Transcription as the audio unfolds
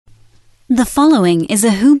The following is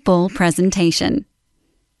a Hoop Ball presentation.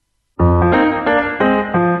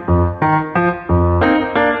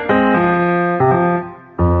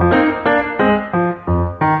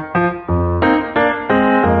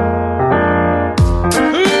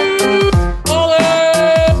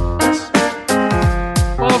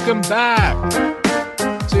 Welcome back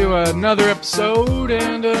to another episode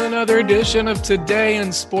and another edition of Today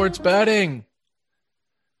in Sports Betting.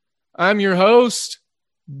 I'm your host,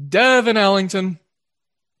 Devin Ellington,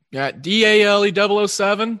 at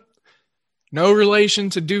DALE007. No relation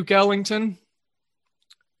to Duke Ellington.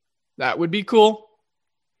 That would be cool.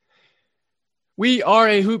 We are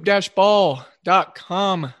a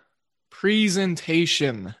hoop-ball.com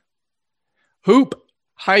presentation.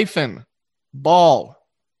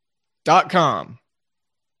 Hoop-ball.com.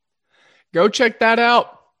 Go check that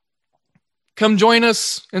out. Come join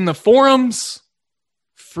us in the forums.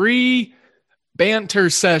 Free banter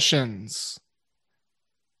sessions.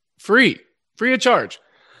 Free of charge.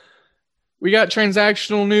 We got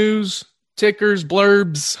transactional news, tickers,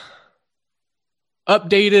 blurbs,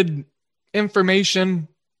 updated information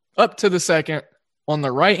up to the second. On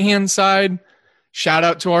the right-hand side, shout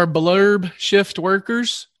out to our blurb shift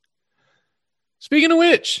workers. Speaking of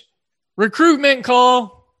which, recruitment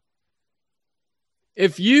call.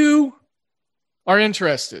 If you are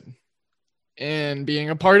interested in being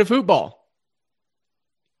a part of Hoop Ball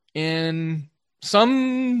in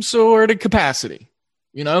some sort of capacity,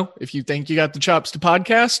 you know, if you think you got the chops to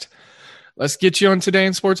podcast, let's get you on Today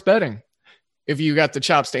in Sports Betting. If you got the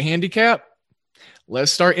chops to handicap,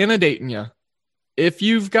 let's start inundating you. If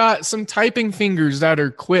you've got some typing fingers that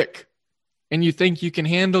are quick and you think you can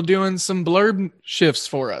handle doing some blurb shifts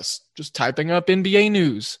for us, just typing up NBA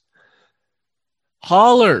news,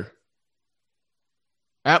 holler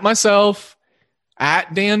at myself,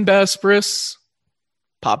 at Dan Bespris,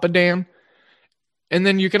 Papa Dan. And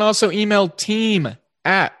then you can also email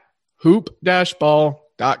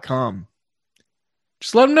team@hoop-ball.com.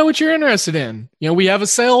 Just let them know what you're interested in. You know, we have a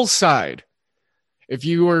sales side. If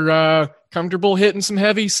you are comfortable hitting some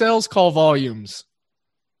heavy sales call volumes,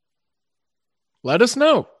 let us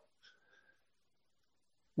know.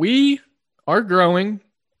 We are growing,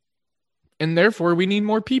 and therefore we need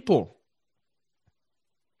more people.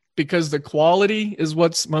 Because the quality is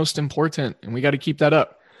what's most important, and we got to keep that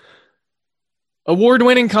up.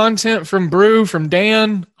 Award-winning content from Brew, from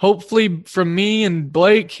Dan, hopefully from me and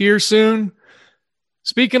Blake here soon.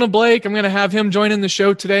 Speaking of Blake, I'm going to have him join in the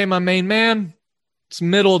show today, my main man. It's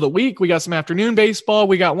middle of the week. We got some afternoon baseball.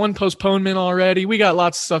 We got one postponement already. We got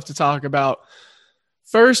lots of stuff to talk about.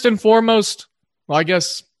 First and foremost, well, I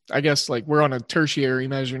guess like we're on a tertiary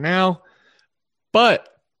measure now,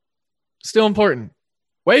 but still important.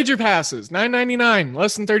 Wager passes, $9.99,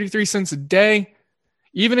 less than 33 cents a day.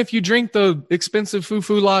 Even if you drink the expensive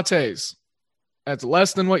foo-foo lattes, that's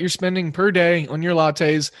less than what you're spending per day on your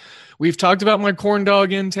lattes. We've talked about my corn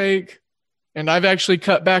dog intake, and I've actually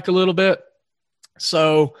cut back a little bit.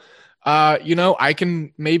 So, I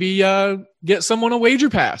can maybe get someone a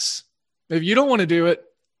wager pass. If you don't want to do it,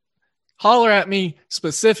 holler at me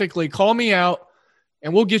specifically, call me out,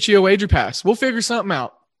 and we'll get you a wager pass. We'll figure something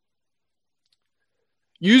out.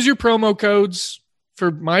 Use your promo codes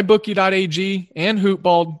for mybookie.ag and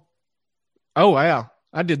hoopball. Oh, wow.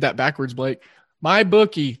 I did that backwards, Blake.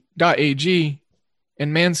 mybookie.ag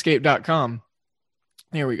and manscaped.com.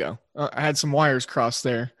 Here we go. I had some wires crossed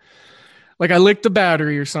there. Like I licked a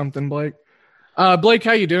battery or something, Blake. Blake,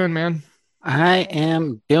 how you doing, man? I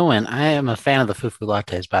am a fan of the foo-foo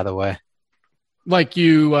lattes, by the way. Like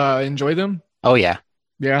you enjoy them? Oh, yeah.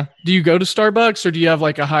 Yeah. Do you go to Starbucks or do you have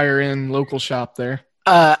like a higher-end local shop there?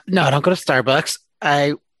 No, I don't go to Starbucks.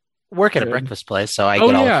 I work at a breakfast place, so I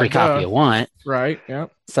get all the free coffee you want. Right, yeah.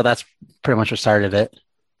 So that's pretty much what started it.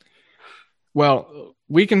 Well,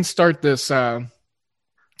 we can start this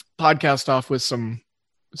podcast off with some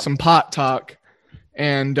pot talk.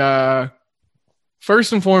 And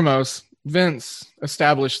first and foremost, Vince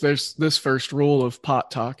established this first rule of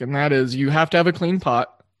pot talk, and that is you have to have a clean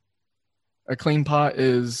pot. A clean pot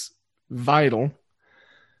is vital.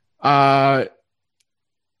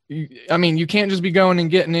 You can't just be going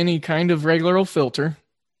and getting any kind of regular old filter.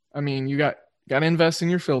 I mean, you got to invest in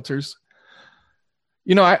your filters.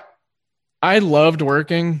 You know, I loved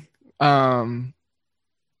working in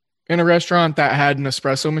a restaurant that had an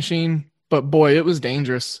espresso machine, but boy, it was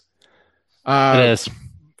dangerous. It is.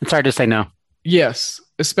 It's hard to say no. Yes,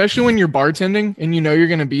 especially when you're bartending and you know you're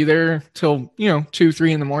going to be there till 2,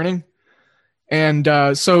 3 in the morning. And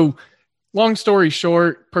so long story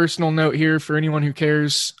short, personal note here for anyone who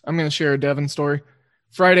cares, I'm going to share a Devin story.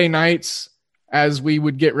 Friday nights as we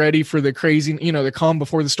would get ready for the crazy, the calm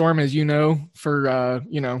before the storm, as for,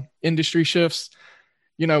 industry shifts.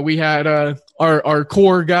 We had our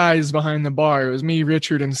core guys behind the bar. It was me,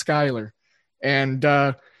 Richard, and Skylar. And,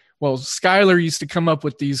 Skylar used to come up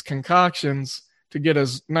with these concoctions to get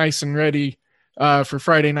us nice and ready for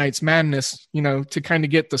Friday night's madness, to kind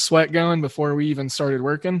of get the sweat going before we even started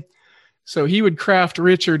working. So he would craft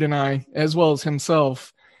Richard and I, as well as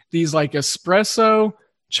himself, these like espresso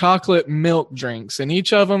chocolate milk drinks. And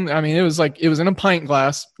each of them, it was in a pint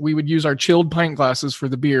glass. We would use our chilled pint glasses for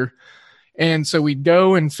the beer. And so we'd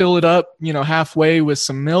go and fill it up, halfway with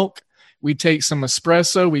some milk. We'd take some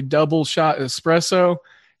espresso. We'd double shot espresso,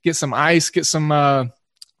 get some ice, get some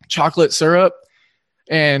chocolate syrup,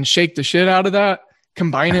 and shake the shit out of that.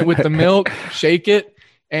 Combine it with the milk, shake it.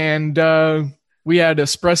 And we had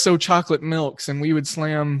espresso chocolate milks, and we would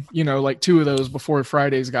slam, like 2 of those before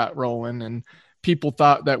Fridays got rolling. And people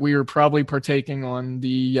thought that we were probably partaking on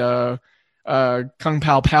the Kung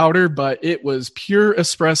Pao powder, but it was pure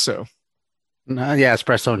espresso. Yeah,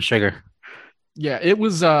 espresso and sugar. Yeah, it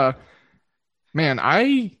was, man,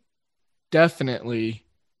 I definitely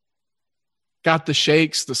got the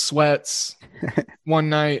shakes, the sweats one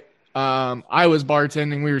night. I was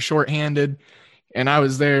bartending. We were shorthanded, and I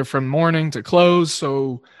was there from morning to close.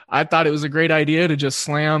 So I thought it was a great idea to just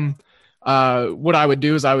slam. What I would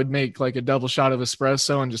do is I would make like a double shot of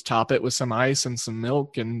espresso and just top it with some ice and some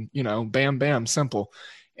milk, and, bam, bam, simple.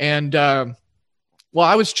 And,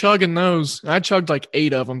 I was chugging those. I chugged like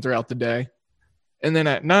 8 of them throughout the day. And then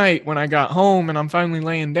at night when I got home and I'm finally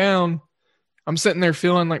laying down, I'm sitting there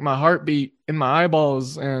feeling like my heartbeat in my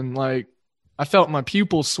eyeballs, and like I felt my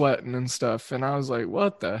pupils sweating and stuff. And I was like,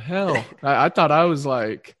 what the hell? I thought I was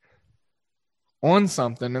like on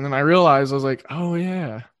something. And then I realized, I was like, oh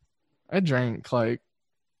yeah, I drank like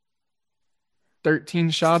 13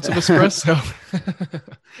 shots of espresso.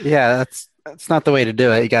 Yeah, that's not the way to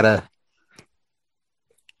do it. You gotta,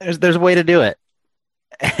 there's a way to do it.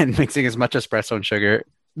 And mixing as much espresso and sugar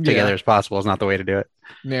together as possible is not the way to do it.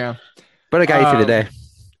 Yeah. But it got you through the day.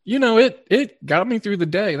 It got me through the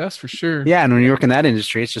day. That's for sure. Yeah. And when you work in that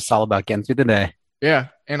industry, it's just all about getting through the day. Yeah.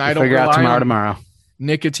 And I don't figure out tomorrow.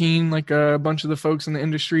 Nicotine, like a bunch of the folks in the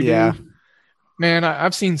industry do. Man,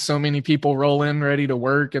 I've seen so many people roll in ready to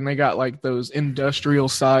work, and they got like those industrial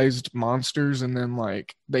sized monsters, and then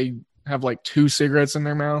like they have like 2 cigarettes in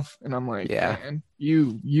their mouth, and I'm like, man,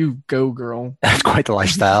 you go, girl. That's quite the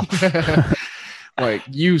lifestyle. Like,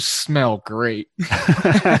 you smell great.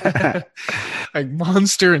 Like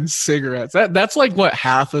Monster and cigarettes. That's like what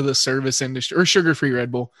half of the service industry, or sugar-free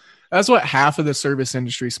Red Bull. That's what half of the service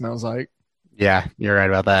industry smells like. Yeah, you're right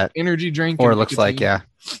about that. Energy drink. Or looks like,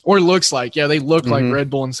 Or looks like, they look like Red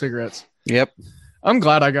Bull and cigarettes. Yep. I'm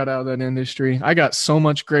glad I got out of that industry. I got so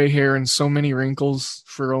much gray hair and so many wrinkles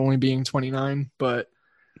for only being 29, but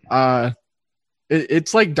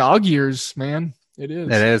it's like dog years, man. It is.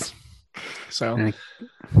 It is. So,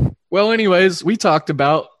 well, anyways, we talked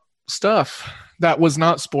about stuff that was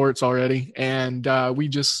not sports already, and we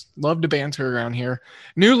just love to banter around here.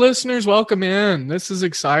 New listeners, welcome in. This is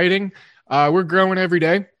exciting. We're growing every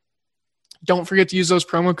day. Don't forget to use those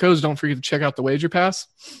promo codes. Don't forget to check out the Wager Pass.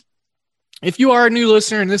 If you are a new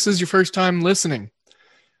listener and this is your first time listening,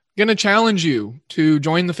 I'm going to challenge you to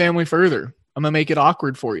join the family further. I'm going to make it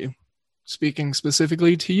awkward for you. Speaking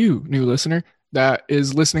specifically to you, new listener, that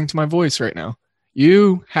is listening to my voice right now.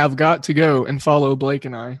 You have got to go and follow Blake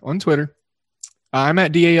and I on Twitter. I'm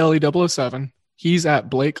at DALE007. He's at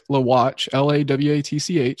Blake Lawatch,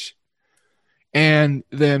 LAWATCH. And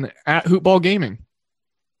then at Hoopball Gaming.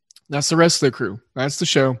 That's the rest of the crew. That's the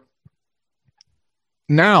show.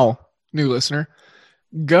 Now, new listener,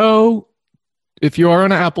 go, if you are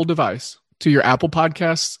on an Apple device, to your Apple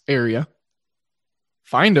Podcasts area.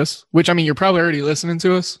 Find us, which, you're probably already listening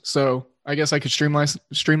to us, so I guess I could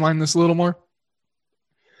streamline this a little more.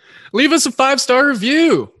 Leave us a 5-star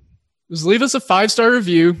review. Just leave us a 5-star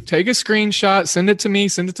review. Take a screenshot. Send it to me.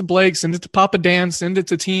 Send it to Blake. Send it to Papa Dan. Send it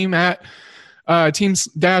to team at teams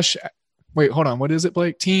dash. Wait, hold on. What is it,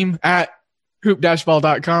 Blake? Team at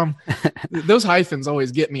hoop-ball.com. Those hyphens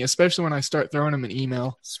always get me, especially when I start throwing them an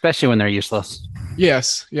email. Especially when they're useless.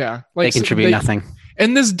 Yes. Yeah. Like, they contribute nothing.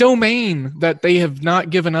 And this domain that they have not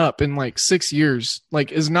given up in like 6 years,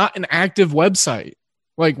 like, is not an active website.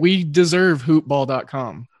 Like, we deserve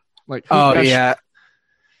hoopball.com. Like, yeah.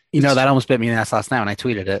 That almost bit me in the ass last night when I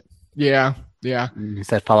tweeted it. Yeah. Yeah. And he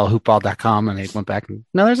said follow hoopball.com, and they went back and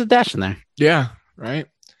no, there's a dash in there. Yeah. Right.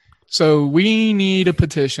 So we need a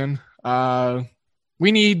petition.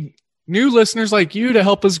 We need new listeners like you to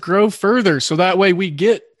help us grow further. So that way we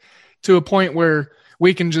get to a point where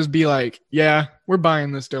we can just be like, yeah, we're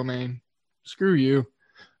buying this domain. Screw you.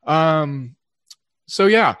 So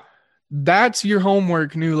yeah, that's your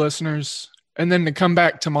homework, new listeners. And then to come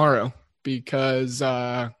back tomorrow because,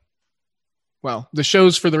 the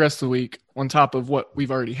shows for the rest of the week on top of what we've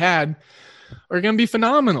already had are going to be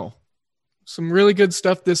phenomenal. Some really good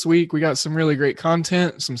stuff this week. We got some really great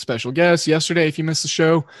content, some special guests. Yesterday, if you missed the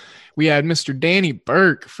show, we had Mr. Danny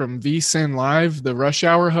Burke from VSIN Live, the Rush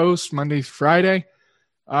Hour host, Monday, Friday.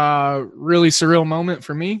 Really surreal moment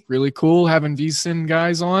for me. Really cool having VSIN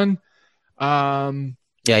guys on.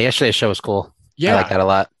 Yesterday's show was cool. Yeah, I like that a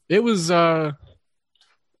lot. It was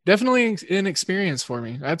definitely an experience for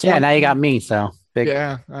me. That's now you got me. So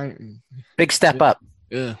big step up.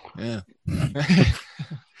 Yeah.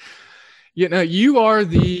 You are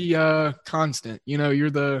the constant.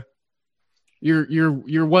 You're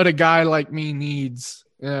what a guy like me needs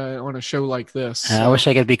on a show like this. So. I wish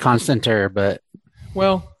I could be constanter, but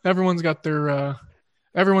everyone's got their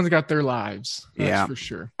lives. That's for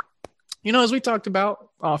sure. As we talked about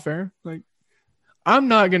off air, like I'm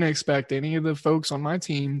not going to expect any of the folks on my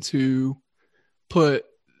team to put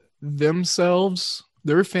themselves,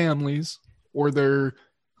 their families, or their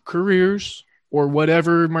careers, or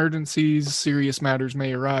whatever emergencies, serious matters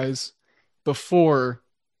may arise before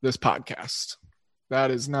this podcast.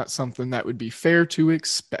 That is not something that would be fair to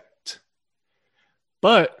expect.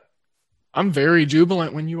 But I'm very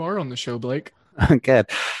jubilant when you are on the show, Blake.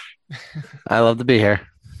 Good. I love to be here.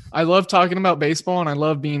 I love talking about baseball, and I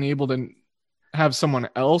love being able to have someone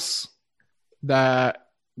else that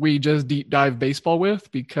we just deep dive baseball with,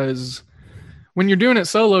 because when you're doing it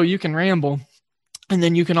solo, you can ramble, and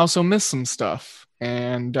then you can also miss some stuff.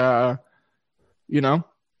 And, Well,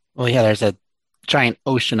 yeah, there's a giant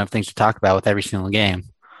ocean of things to talk about with every single game.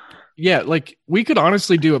 Yeah, like we could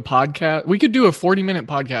honestly do a podcast. We could do a 40-minute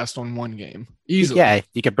podcast on one game easily. Yeah,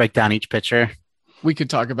 you could break down each pitcher. We could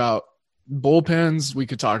talk about bullpens. We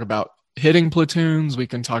could talk about hitting platoons. We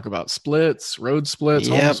can talk about splits, road splits,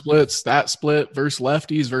 home splits, that split versus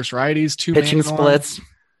lefties versus righties, two pitching splits.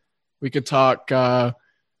 We could talk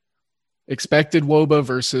expected WOBA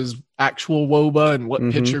versus actual WOBA and what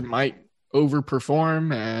pitcher might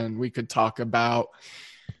overperform. And we could talk about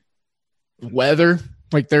weather.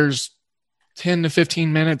 Like there's 10 to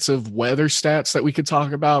 15 minutes of weather stats that we could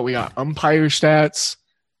talk about. We got umpire stats.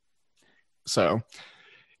 So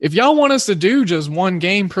if y'all want us to do just one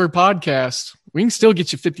game per podcast, we can still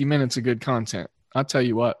get you 50 minutes of good content. I'll tell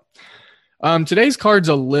you what. Today's card's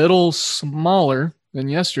a little smaller than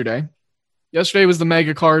yesterday. Yesterday was the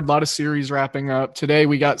mega card, a lot of series wrapping up. Today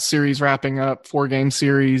we got series wrapping up, 4-game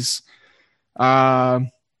series, some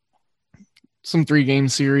 3-game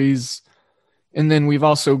series. And then we've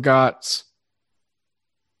also got,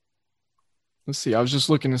 let's see, I was just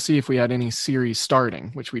looking to see if we had any series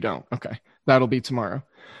starting, which we don't. Okay, that'll be tomorrow.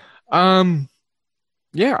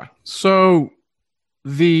 Yeah, so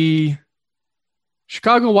the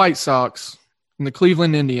Chicago White Sox and the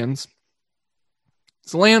Cleveland Indians,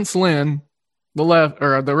 it's Lance Lynn,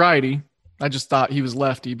 the righty. I just thought he was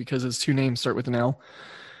lefty because his two names start with an L.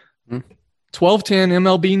 12-10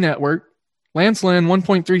 MLB Network. Lance Lynn,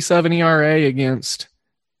 1.37 ERA against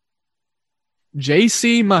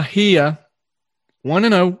JC Mejia,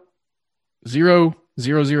 1-0,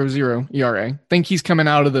 0.000 ERA. Think he's coming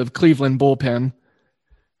out of the Cleveland bullpen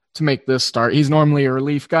to make this start. He's normally a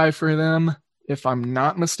relief guy for them, if I'm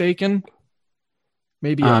not mistaken.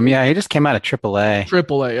 Maybe. He just came out of AAA.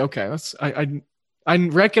 AAA. Okay, I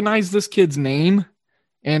recognize this kid's name,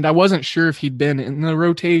 and I wasn't sure if he'd been in the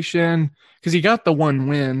rotation because he got the one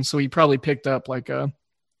win, so he probably picked up like a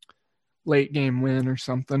late game win or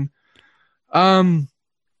something.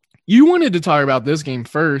 You wanted to talk about this game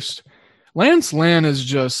first. Lance Lynn is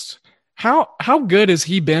just how good has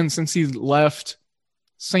he been since he left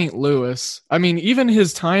St. Louis? I mean, even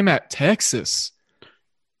his time at Texas.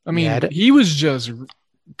 I mean, he was just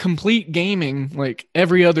complete gaming like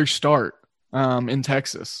every other start in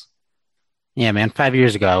Texas. Yeah, man. 5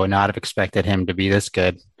 years ago, I would not have expected him to be this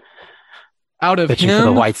good. Out of pitching him, for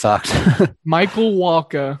the White Sox, Michael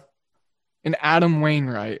Wacha, and Adam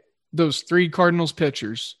Wainwright, those 3 Cardinals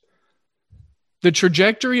pitchers. The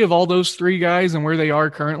trajectory of all those 3 guys and where they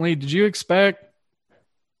are currently, did you expect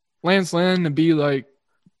Lance Lynn to be like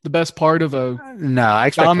the best part of a No, I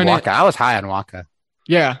expected Wacha. I was high on Wacha.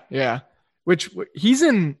 Yeah. Which he's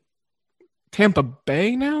in Tampa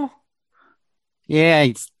Bay now? Yeah,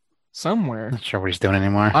 he's somewhere. Not sure what he's doing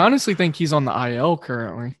anymore. I honestly think he's on the IL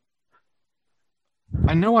currently.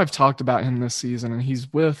 I know I've talked about him this season, and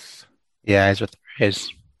he's with... Yeah, he's with the Rays.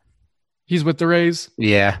 He's with the Rays?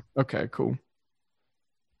 Yeah. Okay, cool.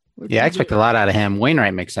 Yeah, I expect a lot out of him.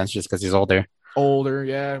 Wainwright makes sense just because he's older. Older,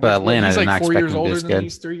 yeah. But Lynn, he's like like 4 years older than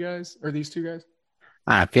these three guys or these two guys.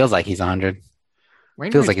 It feels like he's 100.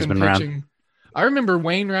 Feels like he's been pitching around. I remember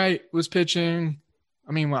Wainwright was pitching.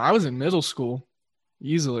 I mean, when I was in middle school,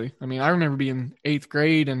 easily. I mean, I remember being 8th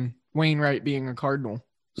grade and Wainwright being a Cardinal.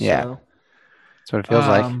 Yeah, so, that's what it feels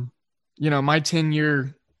like. My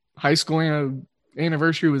 10-year high school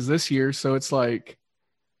anniversary was this year, so it's like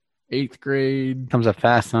 8th grade. Comes up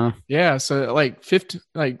fast, huh? Yeah, so like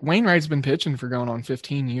Wainwright's been pitching for going on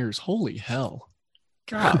 15 years. Holy hell.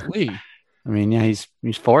 Golly. I mean, yeah, he's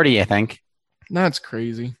 40, I think. That's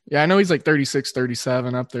crazy. Yeah, I know he's like 36,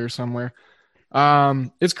 37 up there somewhere.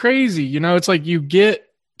 It's crazy. It's like you get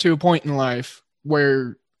to a point in life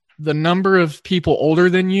where the number of people older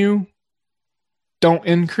than you don't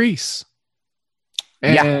increase.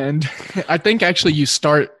 And yeah. I think actually you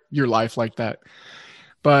start your life like that.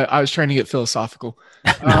 But I was trying to get philosophical.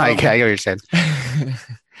 I get what you're saying.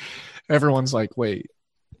 Everyone's like, wait,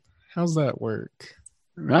 how's that work?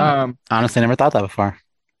 Honestly, never thought that before.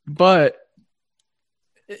 But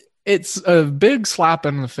it's a big slap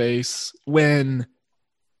in the face when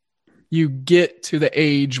you get to the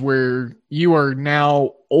age where you are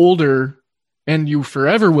now older, and you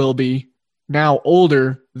forever will be now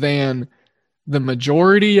older than the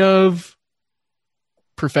majority of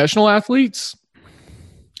professional athletes,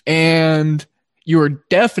 and you are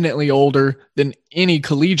definitely older than any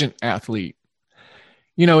collegiate athlete.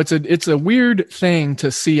 It's a weird thing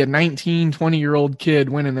to see a 19, 20-year-old kid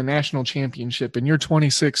winning a national championship and you're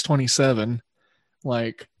 26, 27.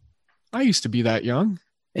 Like, I used to be that young.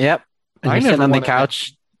 Yep. And you're sitting on the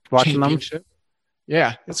couch watching them.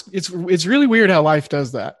 Yeah. It's really weird how life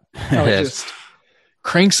does that. How it just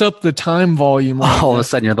cranks up the time volume. All of a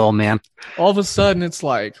sudden you're the old man. All of a sudden it's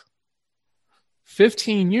like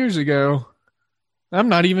 15 years ago. I'm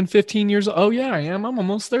not even 15 years old. Oh yeah, I am. I'm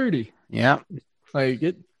almost 30. Yeah. Like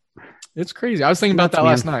it's crazy. I was thinking about that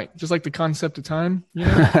last night. Just like the concept of time,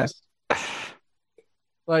 and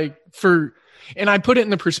I put it in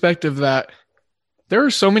the perspective that there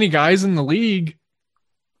are so many guys in the league.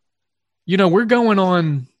 We're going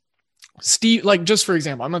on Steve, like just for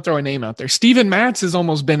example, I'm gonna throw a name out there. Steven Matz has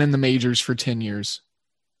almost been in the majors for 10 years.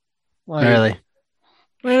 Really?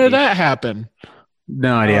 When did that happen?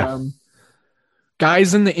 No idea.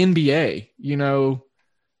 Guys in the NBA,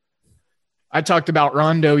 I talked about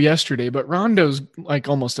Rondo yesterday, but Rondo's like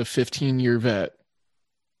almost a 15-year vet.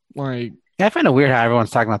 Like, yeah, I find it weird how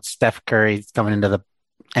everyone's talking about Steph Curry coming into the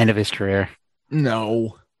end of his career.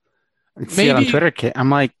 No. See it on Twitter. I'm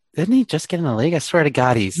like, didn't he just get in the league? I swear to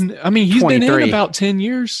God, he's 23. Been in about 10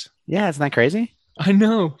 years. Yeah, isn't that crazy? I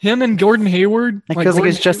know. Him and Gordon Hayward. It feels like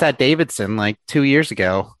it's just at Davidson like 2 years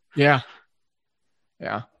ago. Yeah.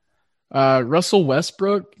 Yeah. Russell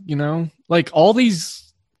Westbrook, like all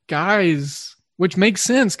these guys, which makes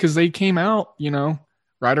sense because they came out,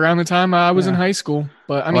 right around the time I was in high school.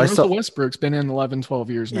 But I mean, Russell Westbrook's been in 11, 12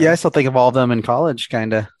 years now. Yeah, I still think of all of them in college,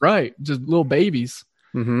 kind of. Right. Just little babies.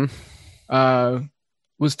 Mm-hmm.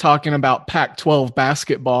 Was talking about Pac-12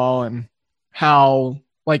 basketball and how,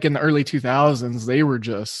 like in the early 2000s, they were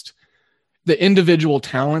just the individual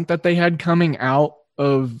talent that they had coming out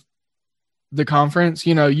of the conference.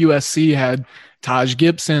 USC had Taj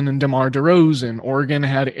Gibson and DeMar DeRozan. Oregon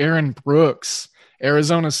had Aaron Brooks.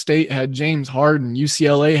 Arizona State had James Harden.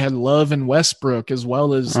 UCLA had Love and Westbrook, as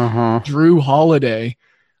well as Drew Holiday.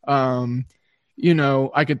 I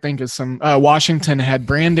could think of some. Washington had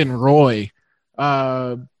Brandon Roy.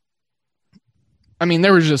 There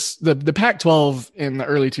was just the Pac-12 in the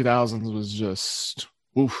early 2000s was just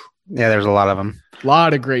oof. Yeah, there's a lot of them. A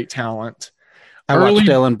lot of great talent. I watched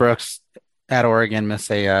Dylan Brooks at Oregon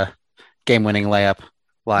miss a game-winning layup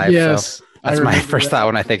live. Yes. So that's my first thought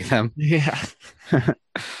when I think of him. Yeah.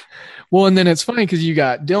 Well, and then it's funny because you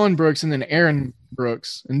got Dylan Brooks and then Aaron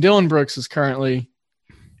Brooks. And Dylan Brooks is currently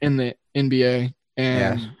in the NBA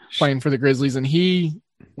and playing for the Grizzlies. And he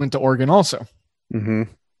went to Oregon also. Mm-hmm.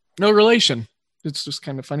 No relation. It's just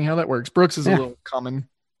kind of funny how that works. Brooks is a little common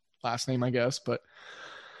last name, I guess. But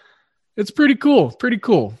it's pretty cool. Pretty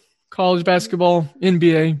cool. College basketball,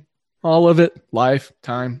 NBA. All of it, life,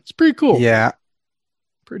 time. It's pretty cool. Yeah.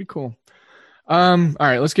 Pretty cool. All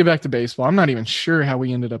right, let's get back to baseball. I'm not even sure how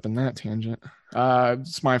we ended up in that tangent.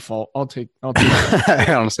 It's my fault. I'll take I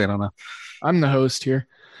honestly don't know. I'm the host here.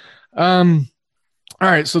 All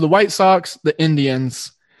right, so the White Sox, the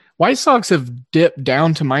Indians. White Sox have dipped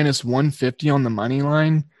down to minus 150 on the money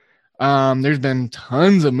line. There's been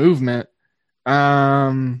tons of movement.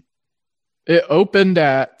 It opened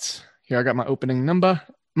at, here I got my opening number,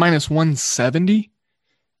 minus 170.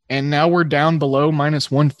 and now we're down below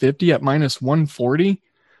minus 150 at minus 140.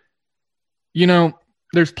 You know,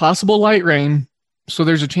 there's possible light rain, so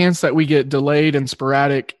there's a chance that we get delayed and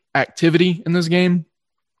sporadic activity in this game.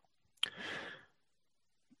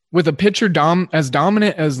 With a pitcher as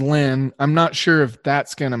dominant as Lynn, I'm not sure if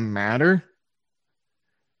that's going to matter.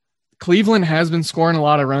 Cleveland has been scoring a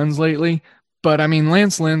lot of runs lately, but I mean,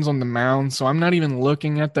 Lance Lynn's on the mound, so I'm not even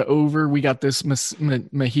looking at the over. We got this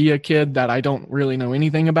Mejia kid that I don't really know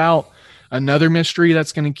anything about. Another mystery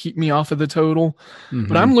that's going to keep me off of the total. Mm-hmm.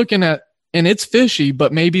 But I'm looking at, and it's fishy,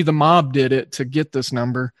 but maybe the mob did it to get this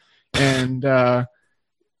number. And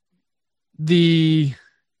the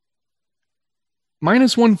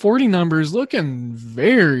minus 140 number is looking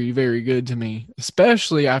very, very good to me,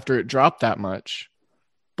 especially after it dropped that much.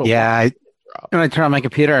 But yeah, when I turned on my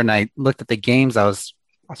computer and I looked at the games, I was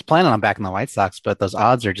planning on backing the White Sox, but those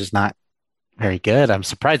odds are just not very good. I'm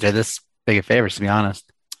surprised they're this big of favorites, to be honest.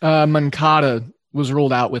 Moncada was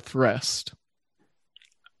ruled out with rest.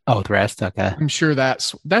 Oh, with rest? Okay. I'm sure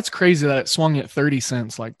that's crazy that it swung at 30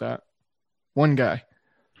 cents like that. One guy.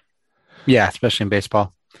 Yeah, especially in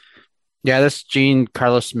baseball. Yeah, this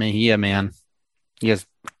Giancarlo Mejia, man, he has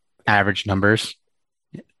average numbers.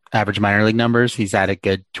 Average minor league numbers. He's had a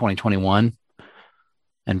good 2021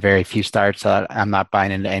 and very few starts. So I'm not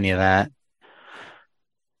buying into any of that.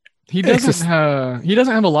 He doesn't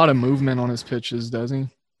have a lot of movement on his pitches, does he?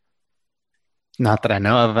 Not that I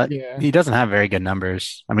know of. But yeah. He doesn't have very good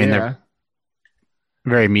numbers. I mean, they're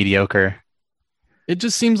very mediocre. It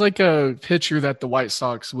just seems like a pitcher that the White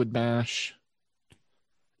Sox would mash.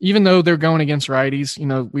 Even though they're going against righties, you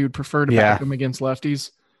know, we would prefer to back them against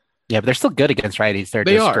lefties. Yeah, but they're still good against righties.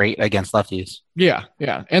 They just great against lefties. Yeah,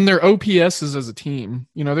 yeah. And their OPS is as a team.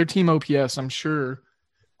 You know, their team OPS, I'm sure.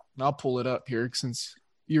 And I'll pull it up here since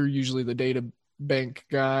you're usually the data bank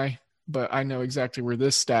guy, but I know exactly where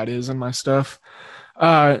this stat is in my stuff.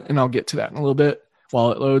 And I'll get to that in a little bit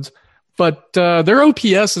while it loads. But their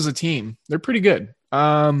OPS as a team, they're pretty good.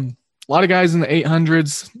 A lot of guys in the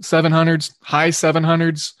 800s, 700s, high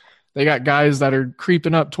 700s. They got guys that are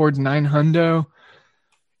creeping up towards 900.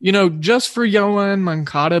 You know, just for Yoan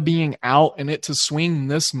Moncada being out and it to swing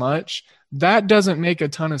this much, that doesn't make a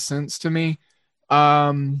ton of sense to me.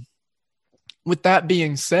 With that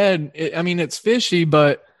being said, it's fishy,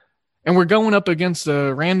 and we're going up against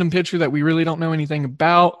a random pitcher that we really don't know anything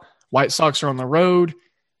about. White Sox are on the road.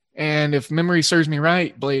 And if memory serves me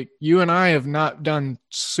right, Blake, you and I have not done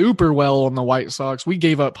super well on the White Sox. We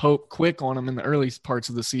gave up hope quick on them in the early parts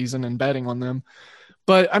of the season and betting on them.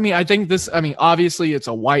 But, I think obviously it's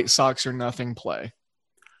a White Sox or nothing play.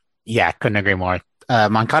 Yeah, couldn't agree more.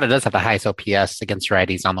 Moncada does have the highest OPS against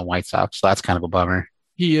righties on the White Sox, so that's kind of a bummer.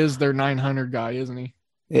 He is their 900 guy, isn't he?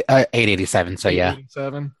 887, so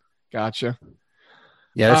 887. Gotcha.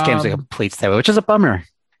 Yeah, this game's a complete stay, which is a bummer.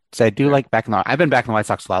 So I do like I've been backing the White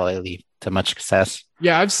Sox a lot lately to much success.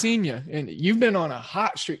 Yeah, I've seen you, and you've been on a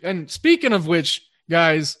hot streak. And speaking of which,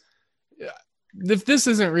 guys, if this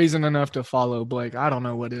isn't reason enough to follow Blake, I don't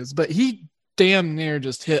know what is. But he damn near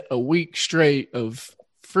just hit a week straight of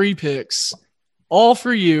free picks, all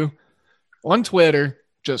for you, on Twitter,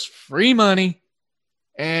 just free money.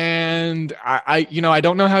 And I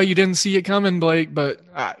don't know how you didn't see it coming, Blake, but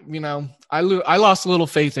I lost a little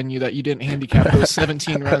faith in you that you didn't handicap those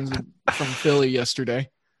 17 runs from Philly yesterday.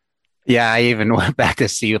 Yeah, I even went back to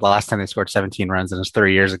see the last time they scored 17 runs, and it was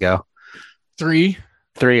 3 years ago. 3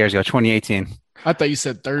 years ago, 2018. I thought you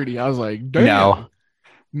said 30. I was like, damn. No.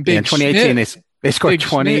 In 2018, they scored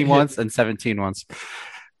 20 once and 17 once.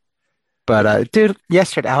 But, dude,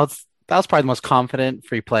 yesterday, that was probably the most confident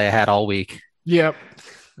free play I had all week. Yep.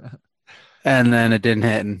 And then it didn't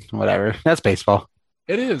hit and whatever. That's baseball.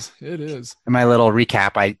 It is. In my little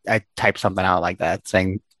recap, I typed something out like that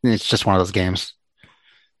saying it's just one of those games.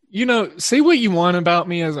 You know, say what you want about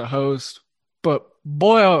me as a host, but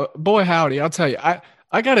boy howdy, I'll tell you,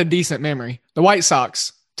 I got a decent memory. The White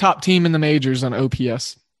Sox, top team in the majors on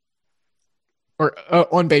OPS. Or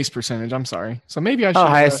on base percentage, I'm sorry. So maybe I should...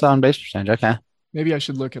 highest on base percentage, okay. Maybe I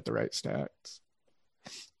should look at the right stats.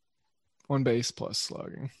 On base plus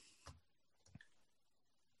slugging.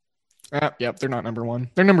 Yep, they're not number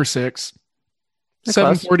 1. They're number 6.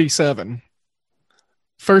 747.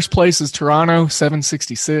 First place is Toronto,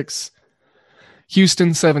 766.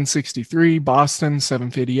 Houston, 763. Boston,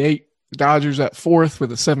 758. The Dodgers at 4th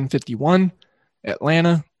with a 751.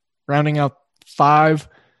 Atlanta, rounding out 5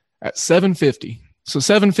 at 750. So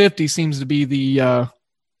 750 seems to be the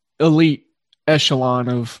elite echelon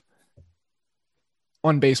of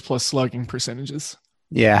on base plus slugging percentages.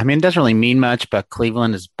 Yeah, it doesn't really mean much, but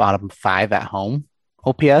Cleveland is bottom 5 at home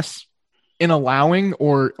OPS. in allowing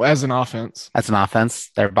or as an offense? That's an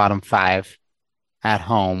offense. They're bottom 5 at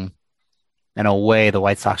home. And away, the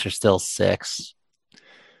White Sox are still 6.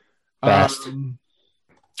 Best.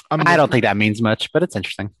 I don't think that means much, but it's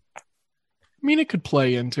interesting. I mean, it could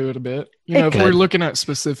play into it a bit. It If we're could. looking at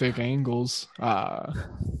specific angles, that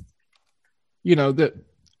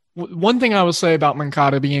one thing I will say about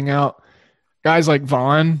Moncada being out, guys like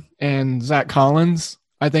Vaughn and Zach Collins,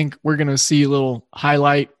 I think we're going to see a little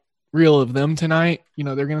highlight reel of them tonight.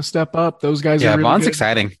 They're going to step up. Those guys are really Vaughn's good.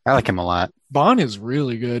 exciting. I like him a lot. Vaughn is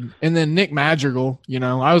really good. And then Nick Madrigal,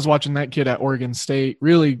 I was watching that kid at Oregon State.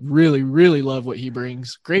 Really, really, really love what he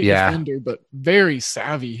brings. Great defender, but very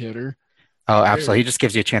savvy hitter. Oh, absolutely. He just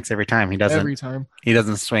gives you a chance every time. He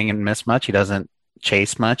doesn't swing and miss much. He doesn't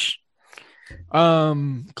chase much.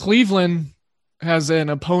 Cleveland has an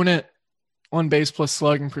opponent on base plus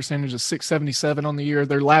slugging percentage of 677 on the year.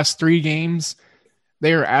 Their last 3 games,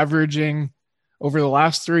 they are averaging over the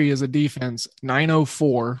last 3 as a defense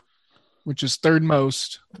 904, which is fourth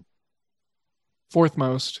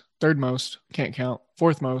most, third most, can't count,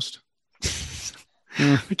 fourth most.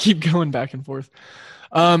 I keep going back and forth.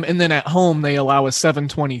 And then at home, they allow a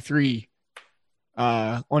 723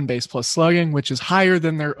 on base plus slugging, which is higher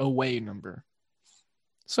than their away number.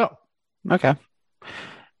 So, okay.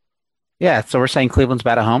 Yeah, so we're saying Cleveland's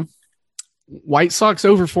bad at home? White Sox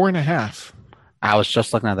over 4.5. I was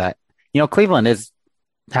just looking at that. Cleveland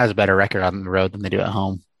has a better record on the road than they do at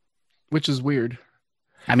home. Which is weird.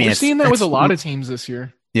 I mean, we're seeing that with a lot of teams this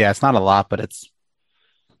year. Yeah, it's not a lot, but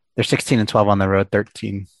they're 16-12 on the road,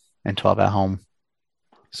 13-12 at home.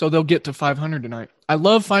 So they'll get to 500 tonight. I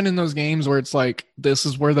love finding those games where it's like, this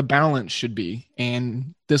is where the balance should be.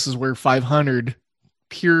 And this is where 500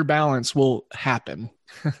 pure balance will happen.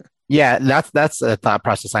 Yeah, that's a thought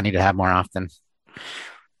process I need to have more often.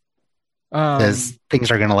 Because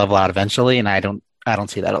things are going to level out eventually, and I don't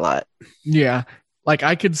see that a lot. Yeah. Like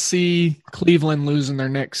I could see Cleveland losing their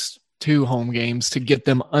next 2 home games to get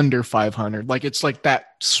them under 500. Like it's like that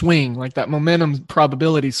swing, like that momentum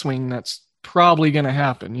probability swing that's probably going to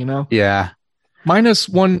happen, Yeah.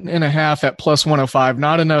 -1.5 at plus 105.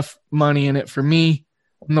 Not enough money in it for me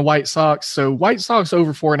on the White Sox. So White Sox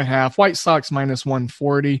over 4.5, White Sox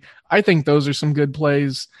 -140. I think those are some good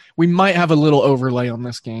plays. We might have a little overlay on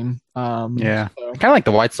this game. Yeah. Kind of like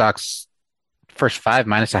the White Sox first 5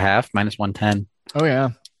 -0.5, -110. Oh yeah.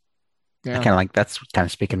 I kind of like that's kind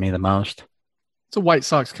of speaking to me the most. It's a White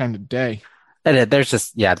Sox kind of day. There's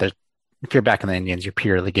just if you're back in the Indians, you're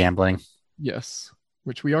purely gambling. Yes,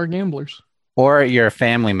 which we are gamblers. Or you're a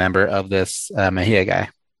family member of this Mejia guy.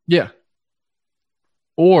 Yeah.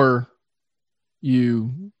 Or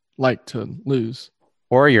you like to lose.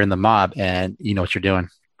 Or you're in the mob and you know what you're doing.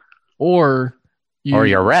 Or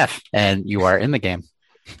you're a ref and you are in the game.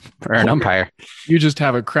 Or an umpire. You just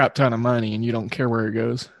have a crap ton of money and you don't care where it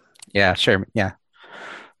goes. Yeah, sure. Yeah.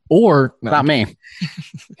 Or not me.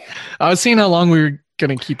 I was seeing how long we were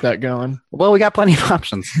going to keep that going. Well, we got plenty of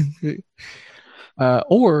options.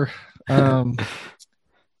 All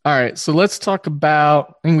right. So let's talk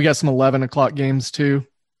about, I think we got some 11 o'clock games too.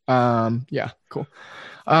 Yeah, cool.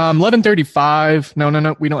 11:35.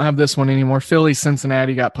 No. We don't have this one anymore. Philly,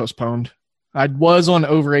 Cincinnati got postponed. I was on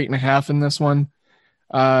over 8.5 in this one.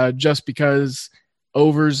 Just because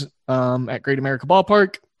overs at Great America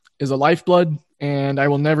Ballpark is a lifeblood, and I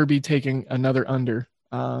will never be taking another under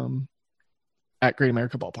at Great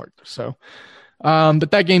America Ballpark. So,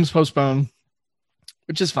 but that game's postponed,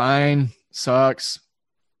 which is fine. Sucks.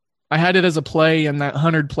 I had it as a play in that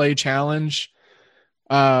 100 play challenge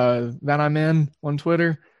that I'm in on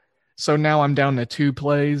Twitter. So now I'm down to 2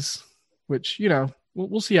 plays, which,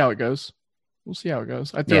 we'll see how it goes. I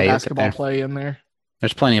threw a basketball play in there.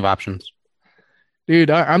 There's plenty of options. Dude,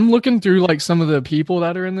 I'm looking through like some of the people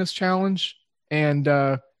that are in this challenge, and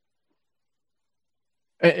for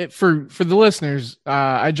the listeners,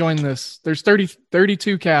 I joined this. There's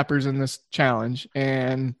 32 cappers in this challenge,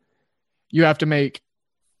 and you have to make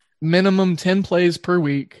minimum 10 plays per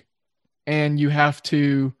week, and you have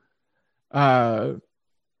to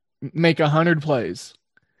make 100 plays.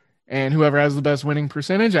 And whoever has the best winning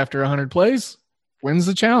percentage after 100 plays wins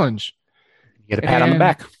the challenge. You get a pat on the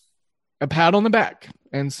back. A pat on the back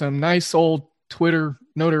and some nice old Twitter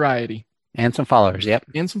notoriety. And some followers, yep.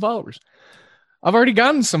 And some followers. I've already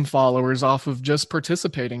gotten some followers off of just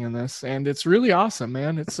participating in this, and it's really awesome,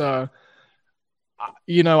 man. It's I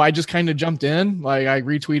just kind of jumped in. Like, I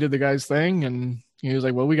retweeted the guy's thing, and he was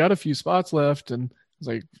like, well, we got a few spots left. And I was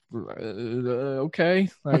like, okay.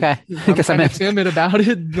 Like, okay. I'm kind of timid about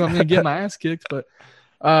it. I'm going to get my ass kicked. But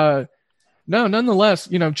no, nonetheless,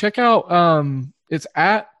 check out, it's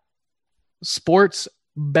at sports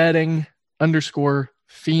betting underscore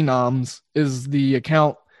phenoms is the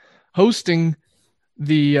account hosting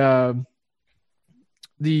the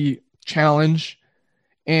challenge.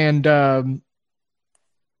 And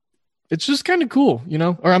it's just kind of cool, you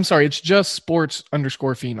know, or I'm sorry, it's just sports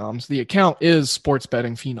underscore phenoms. The account is sports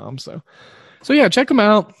betting phenoms though. So yeah, check them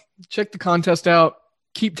out. Check the contest out.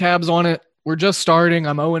 Keep tabs on it. We're just starting.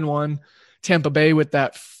 I'm 0-1. Tampa Bay with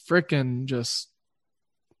that freaking just,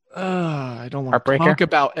 I don't want to talk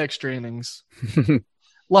about extra innings.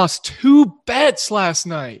 Lost 2 bets last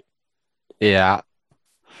night. Yeah.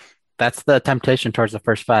 That's the temptation towards the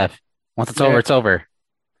first 5. Once it's over, it's over.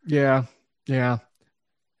 Yeah. Yeah.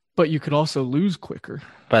 But you could also lose quicker.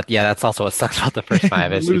 But yeah, that's also what sucks about the first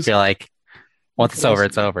 5 is you feel like once it's over,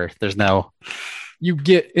 it's over. There's no... You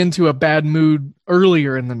get into a bad mood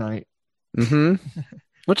earlier in the night.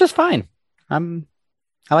 Which is fine. I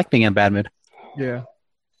like being in a bad mood. Yeah.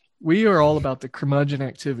 We are all about the curmudgeon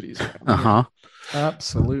activities.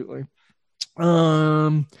 Absolutely.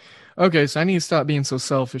 Okay, so I need to stop being so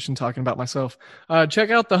selfish and talking about myself.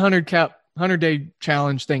 Check out the 100-day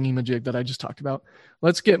challenge thingy-majig that I just talked about.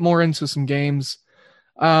 Let's get more into some games.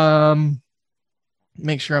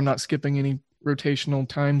 Make sure I'm not skipping any rotational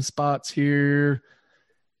time spots here.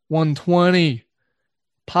 120.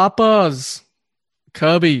 Papas.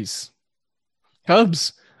 Cubbies.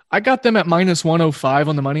 Cubs. I got them at minus 105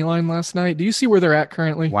 on the money line last night. Do you see where they're at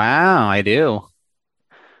currently? Wow, I do.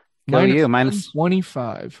 Minus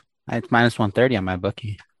 125. It's minus 130 on my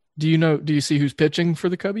bookie. Do you see who's pitching for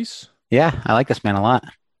the Cubbies? Yeah, I like this man a lot.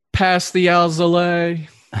 Pass the Alzolay.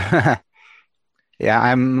 Yeah,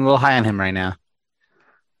 I'm a little high on him right now.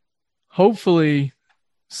 Hopefully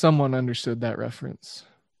someone understood that reference.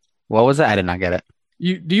 What was it? I did not get it.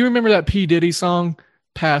 Do you remember that P. Diddy song,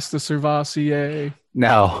 Pass the Cervasier?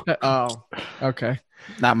 No. Oh, okay.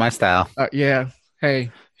 Not my style. Yeah.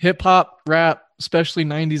 Hey, hip hop, rap, especially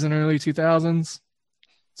 90s and early 2000s.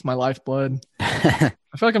 It's my lifeblood. I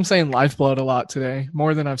feel like I'm saying lifeblood a lot today,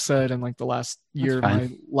 more than I've said in like the last year of my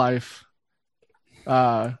life.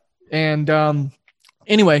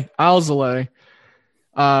 Anyway, Alzolay.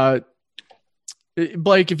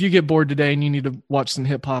 Blake, if you get bored today and you need to watch some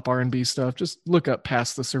hip hop R&B stuff, just look up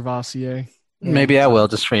Past the Cervasier. Maybe I will,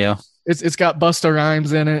 just for you. It's got Busta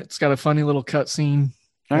Rhymes in it. It's got a funny little cutscene.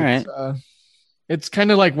 All right. It's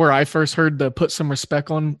kind of like where I first heard the "Put Some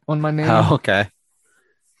Respect on My Name." Oh, okay.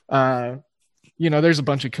 There's a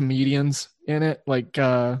bunch of comedians in it, like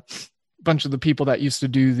a bunch of the people that used to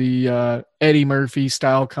do the Eddie Murphy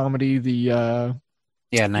style comedy, the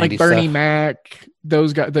 90s like Bernie stuff. Mac,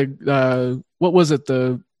 those guys. What was it?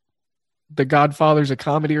 The Godfather's a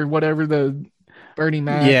comedy or whatever. The Bernie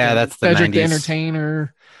Mac. Yeah, that's the Cedric 90s. the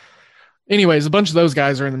Entertainer. Anyways, a bunch of those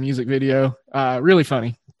guys are in the music video. Really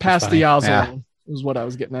funny. Past the Alzolay is what I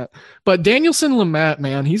was getting at. But Danielson Lamet,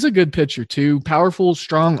 man, he's a good pitcher too. Powerful,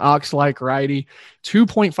 strong, ox-like righty.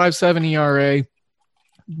 2.57 ERA.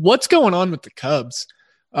 What's going on with the Cubs?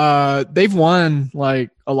 They've won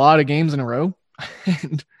like a lot of games in a row.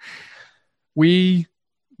 And we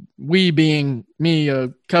being me,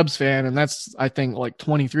 a Cubs fan, and that's I think like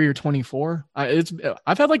 23 or 24.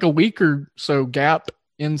 I've had like a week or so gap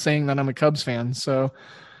in saying that I'm a Cubs fan. So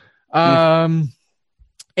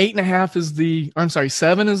 8.5 is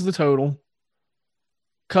 7 is the total.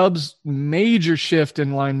 Cubs major shift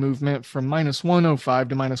in line movement from minus 105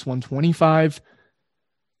 to minus 125.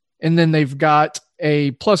 And then they've got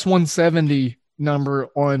a plus 170 number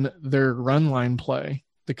on their run line play.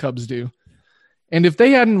 The Cubs do. And if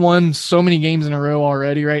they hadn't won so many games in a row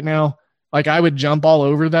already right now, like I would jump all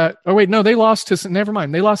over that. Oh, wait, no, they lost to, never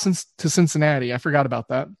mind. They lost to Cincinnati. I forgot about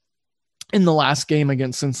that in the last game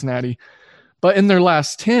against Cincinnati. But in their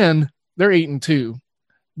last 10, they're 8-2.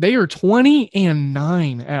 They are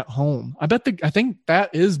 20-9 at home. I think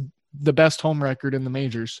that is the best home record in the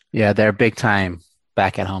majors. Yeah, they're big time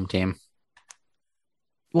back at home team.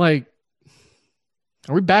 Like,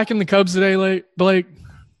 are we backing the Cubs today, Blake?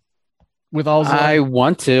 With all I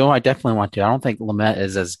want to. I definitely want to. I don't think Lamet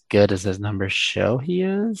is as good as his numbers show he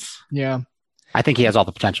is. Yeah. I think he has all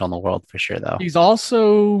the potential in the world for sure, though. He's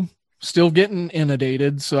also still getting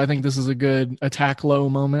inundated, so I think this is a good attack low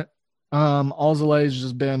moment. Alzolay has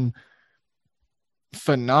just been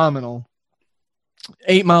phenomenal.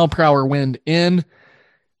 8-mile-per-hour wind in.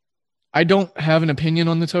 I don't have an opinion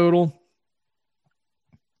on the total.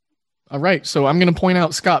 All right, so I'm going to point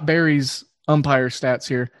out Scott Berry's umpire stats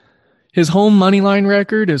here. His home money line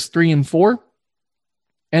record is 3-4,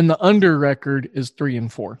 and the under record is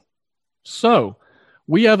 3-4. So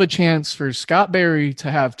we have a chance for Scott Berry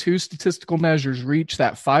to have 2 statistical measures reach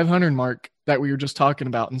that 500 mark that we were just talking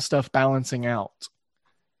about and stuff balancing out.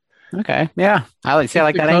 Okay. Yeah. I like If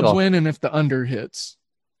that the Cubs angle. win and if the under hits.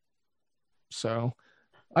 So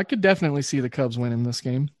I could definitely see the Cubs win in this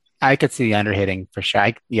game. I could see the under hitting for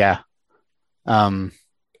sure. Yeah. I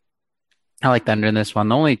like the under in this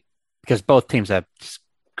one. Only because both teams have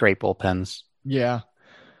great bullpens. Yeah.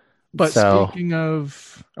 But So, speaking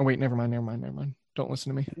of, oh wait, never mind. Don't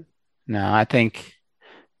listen to me. no, I think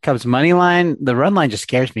Cubs money line, the run line just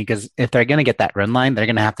scares me because if they're going to get that run line, they're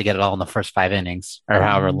going to have to get it all in the first 5 innings or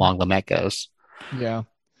however long the Met goes. Yeah.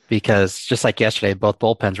 Because just like yesterday, both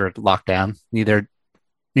bullpens were locked down. Neither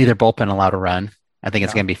bullpen allowed a run. I think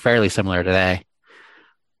it's going to be fairly similar today.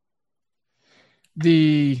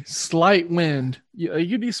 The slight wind,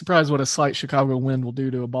 you'd be surprised what a slight Chicago wind will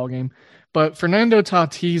do to a ball game. But Fernando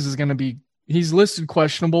Tatis is going to be, he's listed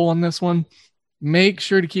questionable on this one. Make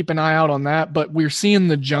sure to keep an eye out on that. But we're seeing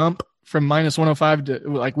the jump from minus 105 to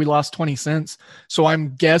like we lost 20 cents. So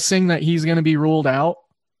I'm guessing that he's going to be ruled out.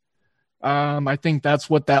 I think that's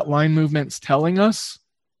what that line movement's telling us.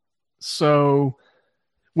 So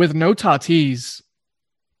with no Tatis,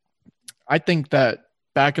 I think that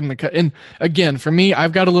back in the cut, and again, for me,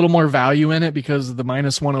 I've got a little more value in it because of the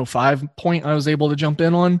minus 105 point I was able to jump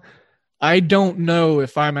in on. I don't know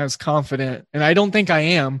if I'm as confident, and I don't think I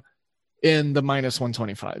am, in the minus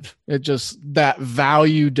 125. It just, that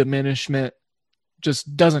value diminishment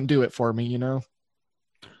just doesn't do it for me, you know?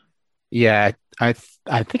 Yeah, I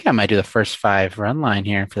think I might do the first 5 run line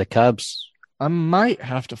here for the Cubs. I might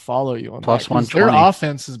have to follow you on Plus that, 'cause 120. their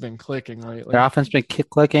offense has been clicking lately. Their offense been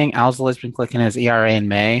clicking. Alzola's been clicking. His ERA in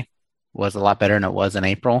May was a lot better than it was in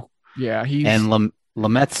April. Yeah, And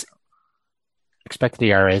Lamet's expected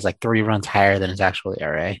ERA is like 3 runs higher than his actual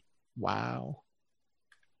ERA. Wow.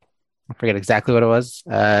 I forget exactly what it was.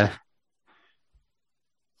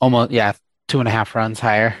 Almost, 2.5 runs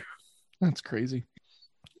higher. That's crazy.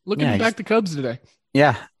 Looking back the Cubs today.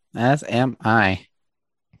 Yeah, as am I.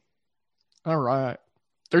 All right.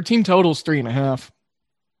 Their team total is 3.5.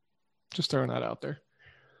 Just throwing that out there.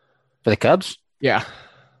 For the Cubs? Yeah.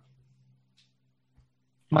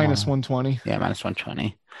 Minus 120. Yeah, minus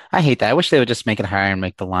 120. I hate that. I wish they would just make it higher and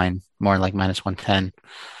make the line more like minus 110.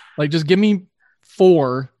 Like, just give me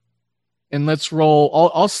 4 and let's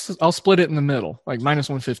roll. I'll split it in the middle, like minus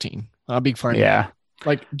 115. I'll be fine. Yeah.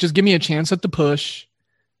 Like, just give me a chance at the push,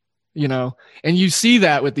 you know? And you see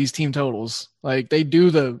that with these team totals. Like, they do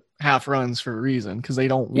the half runs for a reason because they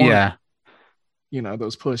don't want,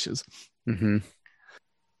 those pushes. Mm-hmm.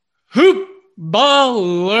 Hoop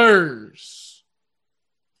ballers.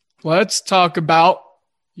 Let's talk about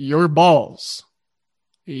your balls.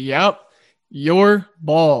 Yep, your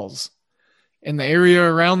balls and the area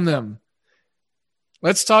around them.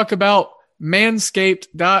 Let's talk about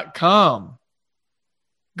manscaped.com.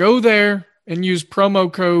 Go there and use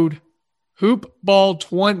promo code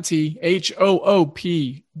HoopBall20,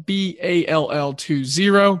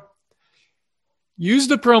 HOOPBALL20. Use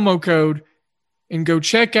the promo code and go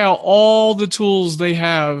check out all the tools they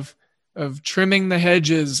have of trimming the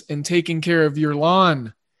hedges and taking care of your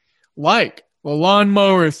lawn, like the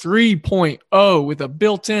Lawnmower 3.0 with a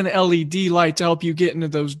built-in LED light to help you get into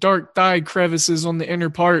those dark thigh crevices on the inner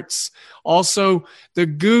parts. Also, the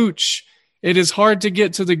Gooch. It is hard to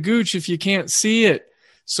get to the Gooch if you can't see it.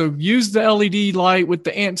 So use the LED light with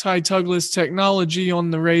the anti-tugless technology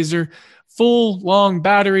on the razor, full long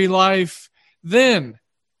battery life. Then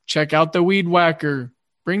check out the Weed Whacker.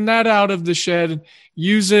 Bring that out of the shed.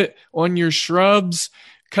 Use it on your shrubs.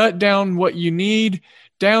 Cut down what you need,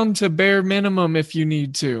 down to bare minimum if you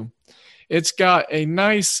need to. It's got a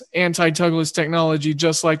nice anti-tugless technology,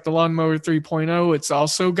 just like the Lawnmower 3.0. It's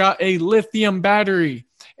also got a lithium battery.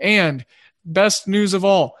 And best news of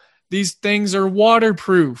all, these things are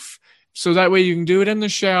waterproof. So that way you can do it in the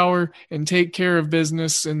shower and take care of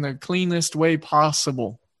business in the cleanest way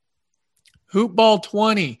possible.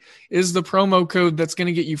 Hoopball20 is the promo code that's going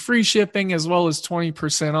to get you free shipping as well as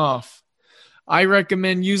 20% off. I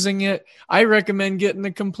recommend using it. I recommend getting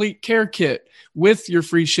the complete care kit with your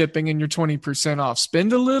free shipping and your 20% off.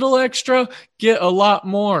 Spend a little extra, get a lot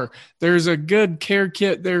more. There's a good care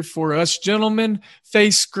kit there for us gentlemen.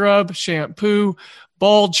 Face scrub, shampoo,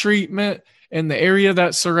 ball treatment, and the area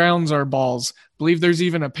that surrounds our balls. I believe there's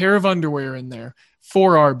even a pair of underwear in there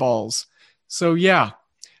for our balls. So yeah,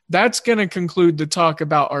 that's going to conclude the talk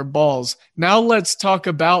about our balls. Now let's talk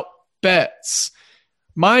about bets.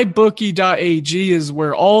 MyBookie.ag is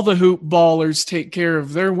where all the hoop ballers take care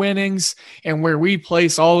of their winnings and where we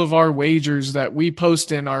place all of our wagers that we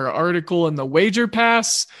post in our article in the Wager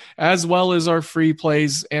Pass, as well as our free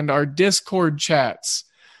plays and our Discord chats.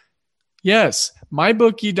 Yes,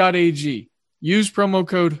 MyBookie.ag. use promo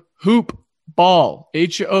code HOOPBALL,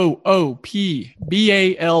 HOOPBALL.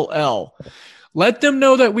 Let them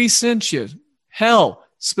know that we sent you. Hell,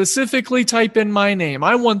 specifically type in my name.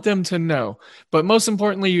 I want them to know. But most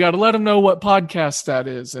importantly, you got to let them know what podcast that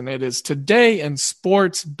is. And it is Today in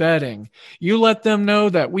Sports Betting. You let them know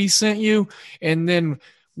that we sent you, and then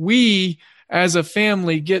we as a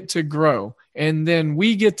family get to grow. And then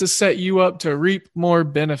we get to set you up to reap more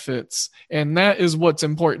benefits. And that is what's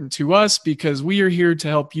important to us, because we are here to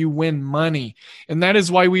help you win money. And that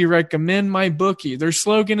is why we recommend MyBookie. Their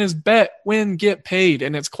slogan is bet, win, get paid.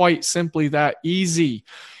 And it's quite simply that easy.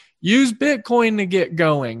 Use Bitcoin to get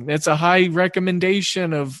going. That's a high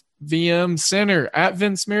recommendation of VM Center at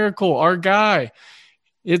Vince Miracle, our guy.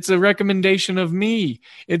 It's a recommendation of me.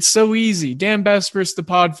 It's so easy. Dan Bespris, the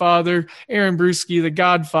Podfather, Aaron Bruschi, the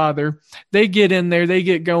Godfather, they get in there, they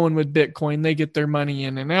get going with Bitcoin, they get their money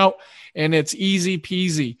in and out, and it's easy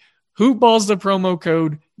peasy. Hoopball's the promo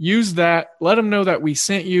code. Use that. Let them know that we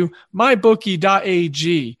sent you.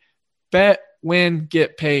 MyBookie.ag. Bet, win,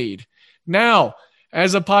 get paid. Now,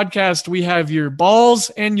 as a podcast, we have your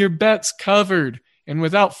balls and your bets covered. And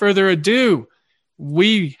without further ado,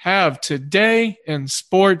 we have Today in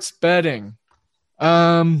Sports Betting.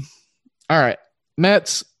 All right.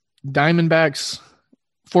 Mets, Diamondbacks,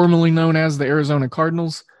 formerly known as the Arizona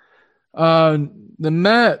Cardinals. The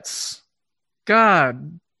Mets,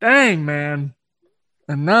 God dang, man.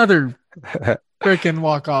 Another freaking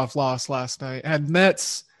walk-off loss last night. Had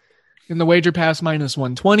Mets in the wager pass minus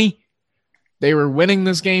 120. They were winning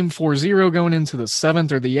this game 4-0 going into the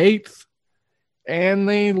 7th or the 8th. And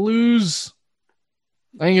they lose,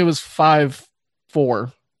 I think it was 5-4,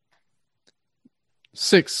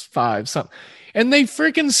 6-5, something. And they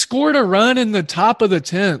freaking scored a run in the top of the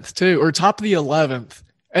 10th, too, or top of the 11th.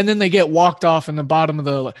 And then they get walked off in the bottom of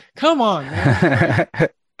the. Come on, man.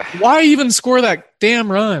 Why even score that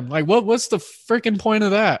damn run? Like, what's the freaking point of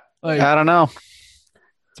that? Like, I don't know.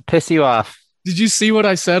 To piss you off. Did you see what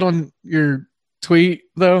I said on your tweet,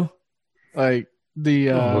 though? Like,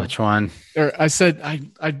 which one? Or I said I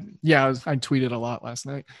tweeted a lot last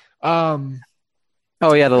night. Oh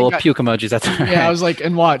yeah, the little puke emojis. That's right. Yeah, I was like,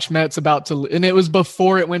 and watch, Mets about to, and it was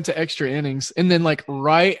before it went to extra innings, and then like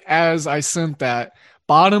right as I sent that,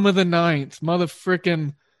 bottom of the 9th,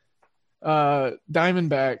 motherfucking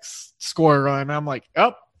Diamondbacks score a run. I'm like,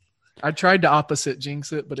 oh, I tried to opposite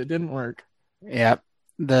jinx it, but it didn't work. Yeah,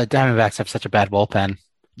 the Diamondbacks have such a bad bullpen.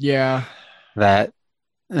 Yeah, that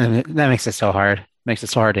makes it so hard. Makes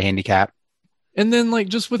it so hard to handicap. And then like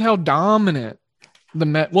just with how dominant the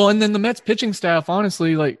Mets, and then the Mets pitching staff,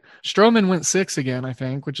 honestly, like Stroman went 6 again, I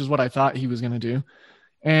think, which is what I thought he was going to do,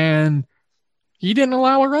 and he didn't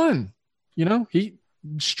allow a run. You know,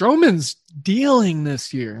 Stroman's dealing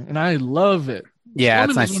this year, and I love it. Yeah, Stroman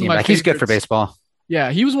it's nice to see him. Like, he's good for baseball.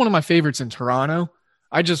 Yeah, he was one of my favorites in Toronto.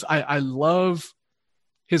 I love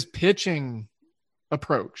his pitching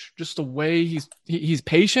approach, just the way he's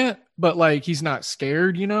patient, but like he's not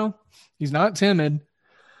scared, you know, he's not timid.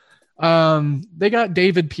 They got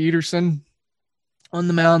David Peterson on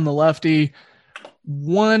the mound, the lefty,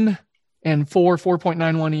 1-4,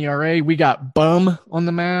 4.91 ERA. We got Bum on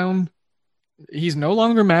the mound. He's no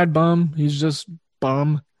longer Mad Bum. He's just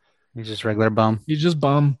Bum. He's just regular Bum. He's just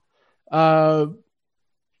Bum. 4-5,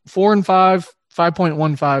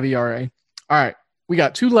 5.15 ERA. All right. We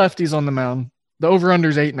got 2 lefties on the mound. The over-under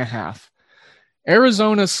is 8.5.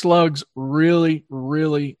 Arizona slugs really,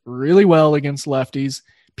 really, really well against lefties.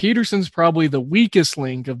 Peterson's probably the weakest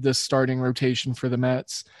link of this starting rotation for the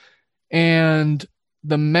Mets. And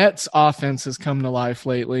the Mets offense has come to life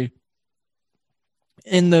lately.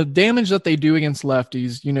 And the damage that they do against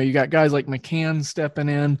lefties, you know, you got guys like McCann stepping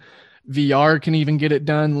in. VR can even get it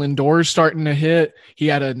done. Lindor's starting to hit. He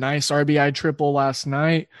had a nice RBI triple last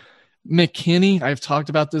night. McKinney, I've talked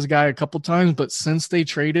about this guy a couple times, but since they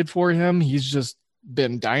traded for him, he's just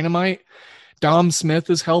been dynamite. Dom Smith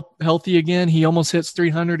is healthy again. He almost hits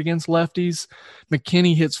 300 against lefties.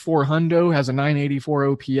 McKinney hits 400, has a 984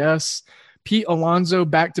 OPS. Pete Alonso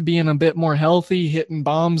back to being a bit more healthy, hitting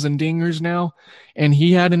bombs and dingers now, and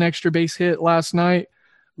he had an extra base hit last night.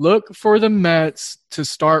 Look for the Mets to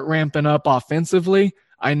start ramping up offensively.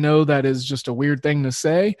 I know that is just a weird thing to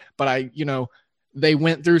say, but they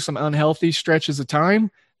went through some unhealthy stretches of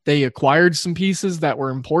time. They acquired some pieces that were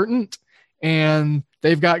important, and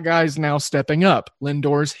they've got guys now stepping up.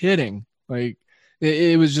 Lindor's hitting. Like,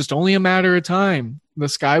 it was just only a matter of time. The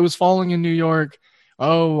sky was falling in New York.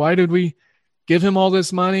 Oh, why did we give him all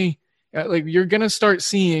this money? Like, you're going to start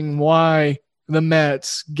seeing why the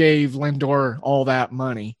Mets gave Lindor all that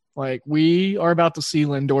money. Like, we are about to see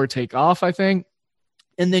Lindor take off, I think.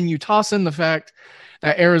 And then you toss in the fact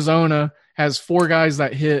that Arizona has 4 guys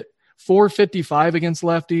that hit 455 against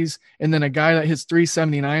lefties, and then a guy that hits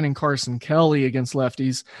 379 in Carson Kelly against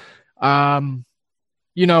lefties. I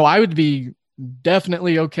would be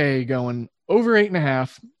definitely okay going over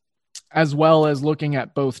 8.5, as well as looking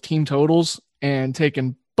at both team totals and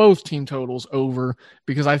taking both team totals over,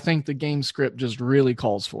 because I think the game script just really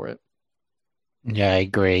calls for it. Yeah, I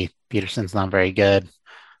agree. Peterson's not very good.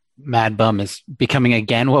 Mad Bum is becoming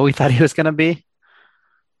again what we thought he was going to be.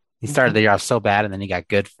 He started the year off so bad, and then he got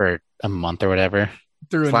good for a month or whatever.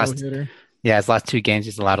 Through a no-hitter. Yeah, his last 2 games,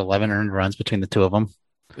 he's allowed 11 earned runs between the 2 of them.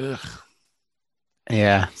 Ugh.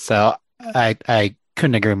 Yeah, so I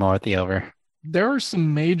couldn't agree more with the over. There are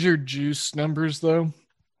some major juice numbers, though,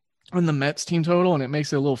 on the Mets team total, and it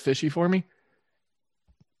makes it a little fishy for me.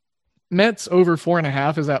 Mets over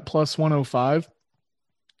 4.5 is at plus 105.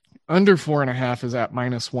 Under 4.5 is at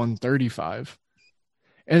minus 135.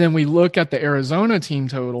 And then we look at the Arizona team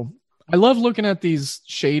total. I love looking at these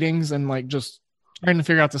shadings and like just trying to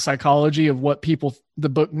figure out the psychology of what the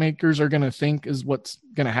bookmakers are going to think is what's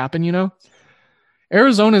going to happen,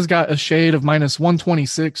 Arizona's got a shade of minus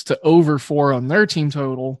 126 to over 4 on their team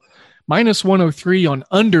total, minus 103 on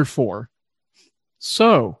under 4.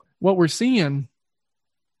 So what we're seeing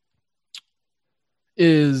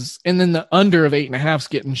is, and then the under of 8.5 is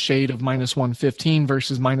getting shade of minus 115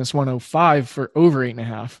 versus minus 105 for over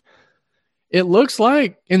 8.5. It looks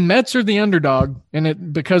like, and Mets are the underdog, and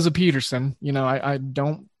it because of Peterson. I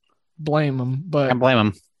don't blame them, but I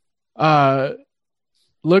blame him.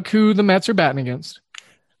 Look who the Mets are batting against.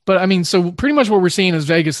 But I mean, so pretty much what we're seeing is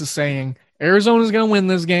Vegas is saying Arizona's going to win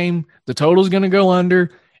this game, the total is going to go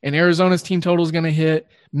under, and Arizona's team total is going to hit.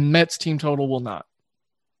 Mets team total will not.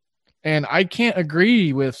 And I can't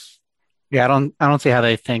agree with. Yeah, I don't see how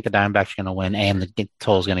they think the Diamondbacks are going to win and the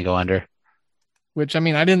total is going to go under. Which, I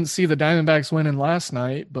mean, I didn't see the Diamondbacks winning last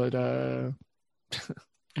night, but,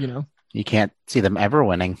 You can't see them ever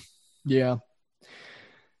winning. Yeah.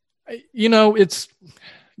 It's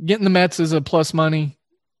getting the Mets is a plus money.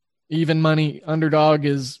 Even money underdog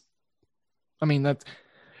is,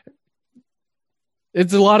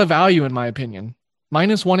 it's a lot of value in my opinion.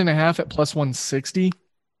 Minus 1.5 at plus 160.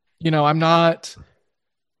 I'm not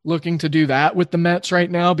looking to do that with the Mets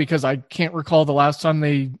right now because I can't recall the last time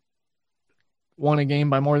they won a game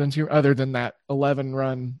by more than 2, other than that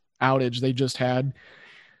 11-run outage they just had.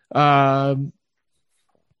 Yeah.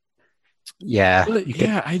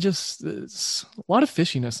 It's a lot of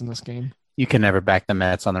fishiness in this game. You can never back the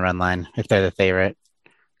Mets on the run line if they're the favorite,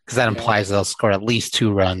 because that implies they'll score at least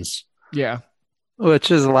 2 runs. Yeah.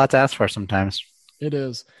 Which is a lot to ask for sometimes. It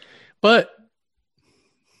is. But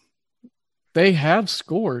they have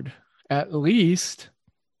scored at least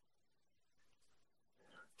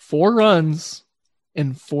 4 runs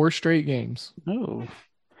in 4 straight games. Oh.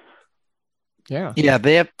 Yeah. Yeah,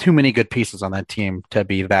 they have too many good pieces on that team to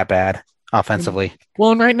be that bad offensively.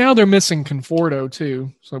 Well, and right now they're missing Conforto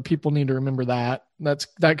too, so people need to remember that.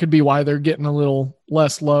 That could be why they're getting a little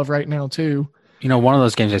less love right now too. One of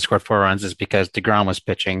those games they scored 4 runs is because DeGrom was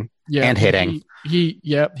pitching and hitting. He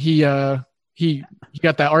got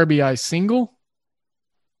that RBI single.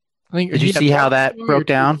 I think. Did you see how that broke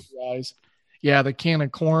down? Yeah, the can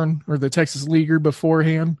of corn or the Texas Leaguer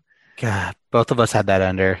beforehand. God, both of us had that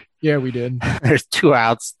under. Yeah, we did. There's 2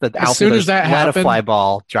 outs. The as soon as that happened, let a fly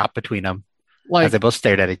ball drop between them as they both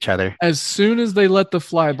stared at each other. As soon as they let the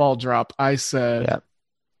fly ball drop, I said,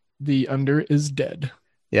 The under is dead.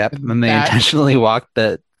 Yep, and they intentionally walked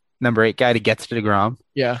the number 8 guy to get to DeGrom.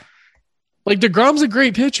 Yeah. DeGrom's a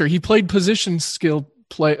great pitcher. He played position skill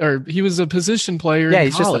play, or he was a position player. Yeah,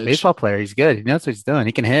 he's just a baseball player. He's good. He knows what he's doing.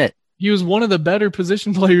 He can hit. He was one of the better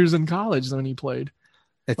position players in college when he played.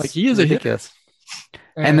 He is ridiculous. A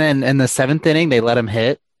hitter. And then in the 7th inning, they let him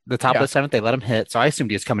hit. The top of the 7th, they let him hit. So I assumed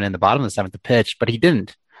he was coming in the bottom of the 7th to pitch, but he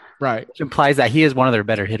didn't. Right. Which implies that he is one of their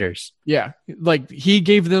better hitters. Yeah. He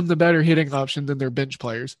gave them the better hitting option than their bench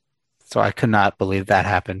players. So I could not believe that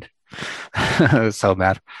happened. I was so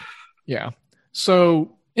mad. Yeah.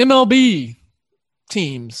 So MLB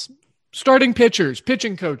teams, starting pitchers,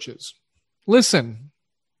 pitching coaches, listen.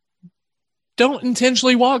 Don't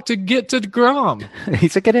intentionally walk to get to DeGrom.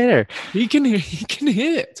 He's a good hitter. He can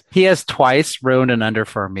hit. He has twice ruined an under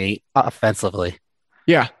for me offensively.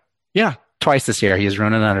 Yeah. Yeah. Twice this year, he's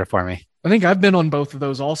ruined an under for me. I think I've been on both of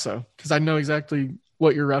those also because I know exactly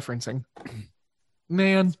what you're referencing.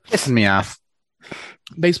 Man. Pissing me off.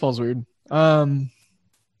 Baseball's weird. All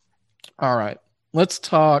right. Let's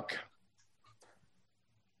talk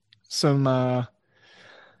some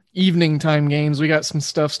evening time games. We got some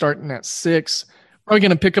stuff starting at 6. Probably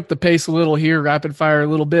going to pick up the pace a little here, rapid fire a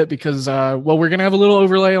little bit, because, we're going to have a little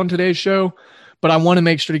overlay on today's show, but I want to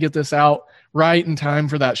make sure to get this out right in time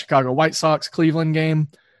for that Chicago White Sox Cleveland game.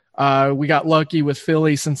 We got lucky with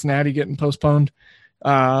Philly, Cincinnati getting postponed.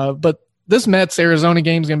 But this Mets Arizona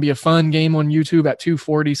game is going to be a fun game on YouTube at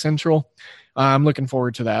 2:40 Central. I'm looking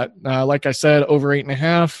forward to that. Like I said, over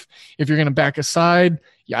 8.5. If you're going to back aside,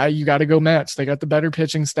 yeah, you got to go Mets. They got the better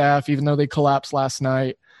pitching staff, even though they collapsed last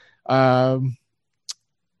night.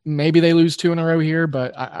 Maybe they lose 2 in a row here,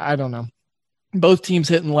 but I don't know. Both teams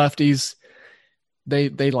hitting lefties. They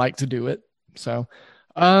like to do it. So,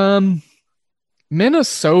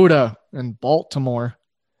 Minnesota and Baltimore.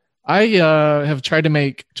 I have tried to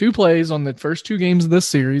make 2 plays on the first 2 games of this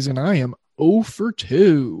series, and I am 0 for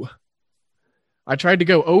 2. I tried to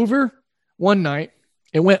go over one night.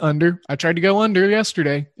 It went under. I tried to go under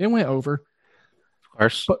yesterday. It went over. Of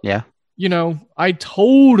course. But, yeah. I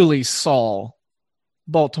totally saw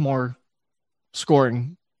Baltimore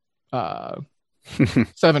scoring 7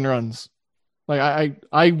 runs. Like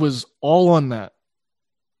I was all on that.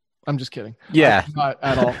 I'm just kidding. Yeah. Not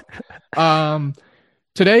at all.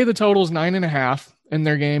 Today the total is 9.5 in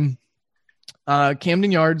their game.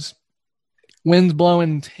 Camden Yards, winds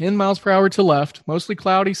blowing 10 miles per hour to left, mostly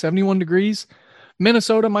cloudy, 71 degrees.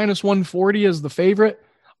 Minnesota minus 140 is the favorite.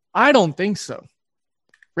 I don't think so.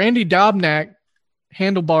 Randy Dobnak,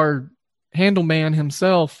 handleman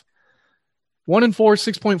himself, 1-4,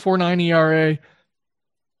 6.49 ERA.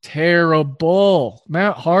 Terrible.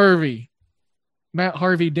 Matt Harvey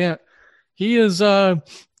Dent. He is going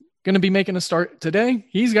to be making a start today.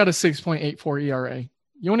 He's got a 6.84 ERA.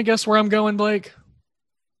 You want to guess where I'm going, Blake?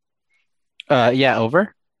 Yeah,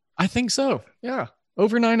 over. I think so. Yeah.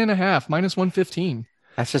 Over 9.5, minus 115.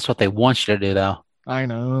 That's just what they want you to do, though. I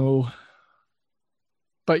know.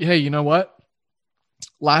 But hey, you know what?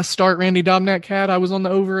 Last start Randy Dobnak had, I was on the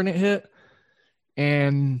over and it hit.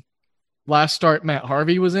 And last start Matt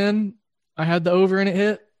Harvey was in, I had the over and it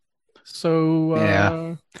hit. So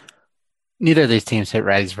yeah. Neither of these teams hit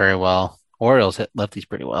righties very well. Orioles hit lefties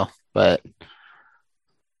pretty well, but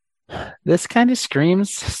this kind of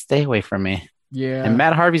screams stay away from me. Yeah. And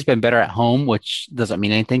Matt Harvey's been better at home, which doesn't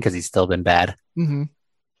mean anything because he's still been bad. Mm-hmm.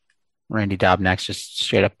 Randy Dobnak's just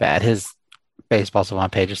straight up bad. His baseball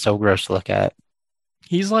savant page is so gross to look at.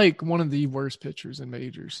 He's like one of the worst pitchers in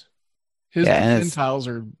majors. His percentiles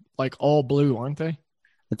are like all blue, aren't they?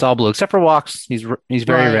 It's all blue except for walks. He's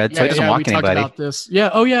very red, so he doesn't walk anybody. About this. Yeah.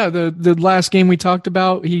 Oh yeah. The last game we talked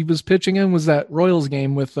about, he was pitching in was that Royals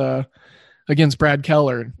game with against Brad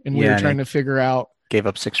Keller, and we were trying to figure out. Gave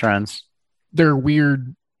up 6 runs. Their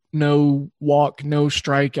weird no walk, no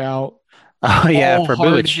strikeout. Oh yeah, for hard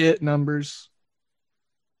Booch hit numbers.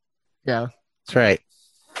 Yeah, that's right.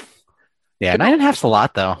 Yeah, 9.5's a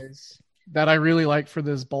lot though. That I really like for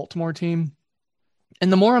this Baltimore team.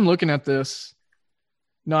 And the more I'm looking at this,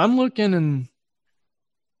 I'm looking and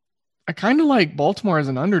I kind of like Baltimore as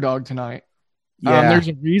an underdog tonight. Yeah. There's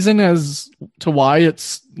a reason as to why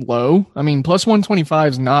it's low. I mean, plus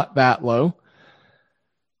 125 is not that low.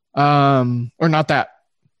 Or not that.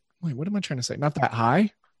 Wait, what am I trying to say? Not that high.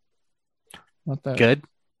 Not that good.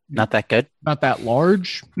 Not that good. Not that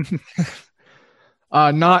large.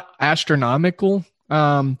 Not astronomical.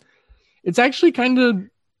 It's actually kind of,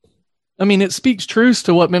 it speaks truth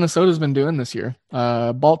to what Minnesota's been doing this year.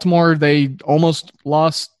 Baltimore, they almost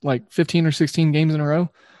lost like 15 or 16 games in a row.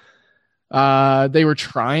 They were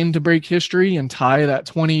trying to break history and tie that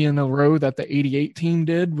 20 in a row that the 88 team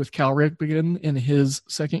did with Cal Ripken in his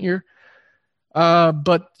second year.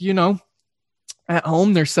 But at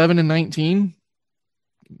home, they're 7-19.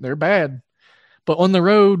 They're bad, but on the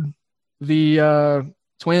road, the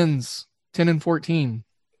Twins 10-14.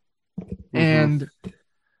 Mm-hmm. And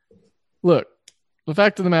look, the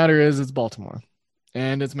fact of the matter is it's Baltimore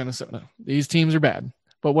and it's Minnesota. These teams are bad.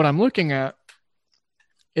 But what I'm looking at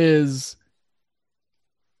is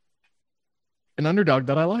an underdog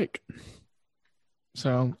that I like.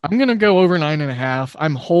 So I'm going to go over 9.5.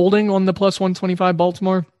 I'm holding on the plus 125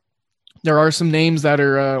 Baltimore. There are some names that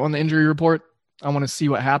are on the injury report. I want to see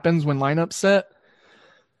what happens when lineup's set.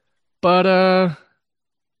 But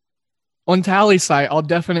on Tally site, I'll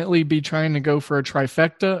definitely be trying to go for a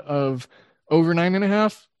trifecta of over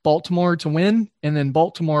 9.5, Baltimore to win, and then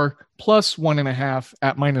Baltimore plus 1.5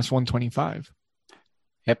 at minus 125.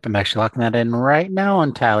 Yep, I'm actually locking that in right now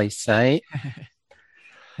on Tally's site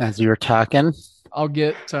as you were talking. I'll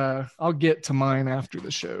get to mine after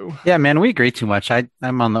the show. Yeah, man, we agree too much.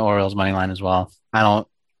 I'm on the Orioles money line as well. I don't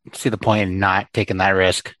see the point in not taking that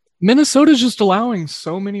risk. Minnesota's just allowing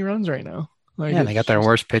so many runs right now. They got their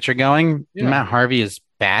worst pitcher going. Yeah. Matt Harvey is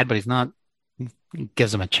bad, but he's not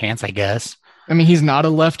Gives him a chance, I guess. I mean, he's not a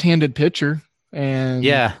left-handed pitcher, and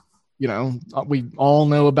Yeah. we all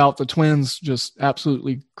know about the Twins just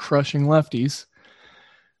absolutely crushing lefties.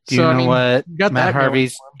 Do you So I know mean, what you got Matt that going.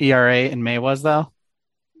 Harvey's ERA in May was, though?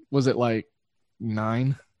 Was it like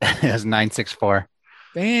 9? It was 9.64.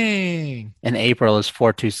 Dang. In April is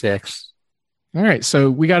 4.26. All right, so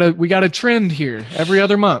we got a trend here every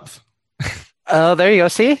other month. Oh, there you go.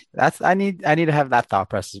 See, I need to have that thought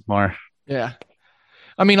process more. Yeah.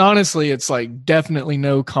 I mean, honestly, it's like definitely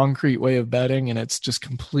no concrete way of betting, and it's just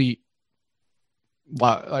complete,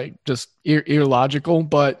 like just illogical.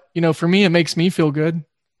 But for me, it makes me feel good.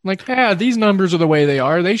 Like, yeah, these numbers are the way they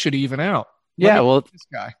are. They should even out. Yeah, well, this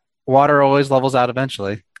guy. Water always levels out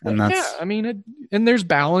eventually, and Yeah, I mean, and there's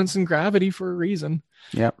balance and gravity for a reason.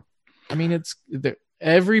 Yep. I mean,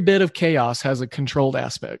 every bit of chaos has a controlled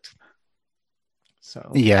aspect.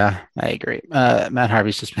 So yeah, I agree. Matt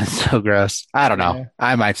Harvey's just been so gross. I don't know. Yeah.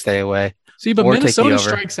 I might stay away. See, but Or take the Minnesota over.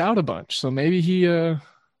 strikes out a bunch, so maybe he's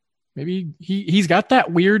got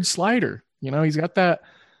that weird slider. He's got that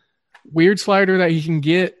weird slider that he can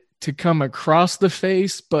get to come across the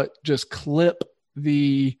face, but just clip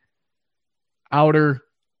the outer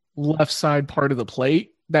left side part of the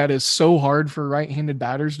plate. That is so hard for right-handed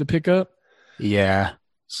batters to pick up. Yeah.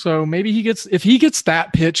 So maybe if he gets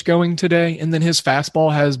that pitch going today, and then his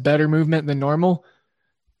fastball has better movement than normal,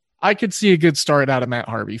 I could see a good start out of Matt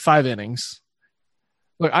Harvey. 5 innings.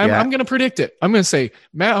 Look, I'm going to predict it. I'm going to say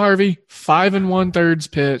Matt Harvey, 5 1/3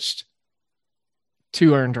 pitched,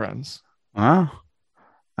 2 earned runs. Wow.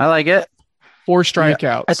 I like it. 4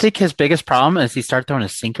 strikeouts. I think his biggest problem is he started throwing a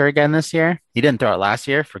sinker again this year. He didn't throw it last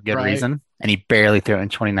year for good reason, and he barely threw it in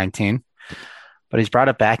 2019. But he's brought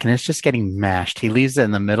it back, and it's just getting mashed. He leaves it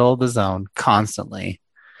in the middle of the zone constantly,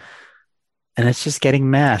 and it's just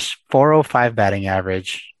getting mashed. 405 batting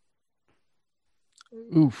average.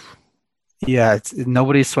 Oof. Yeah,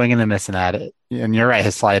 nobody's swinging and missing at it. And you're right,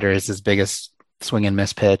 his slider is his biggest swing and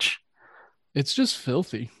miss pitch. It's just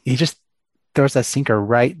filthy. He just throws that sinker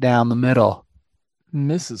right down the middle.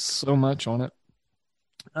 Misses so much on it.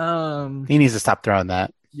 He needs to stop throwing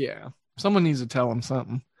that. Yeah. Someone needs to tell him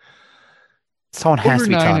something. Someone has to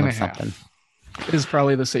be telling him something. Is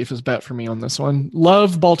probably the safest bet for me on this one.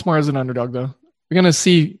 Love Baltimore as an underdog, though. We're going to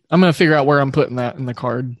see. I'm going to figure out where I'm putting that in the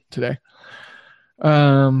card today.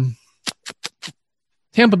 Tampa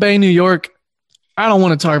Bay, New York. I don't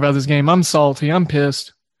want to talk about this game. I'm salty. I'm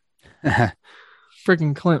pissed.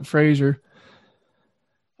 Freaking Clint Frazier.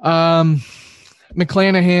 McClanahan,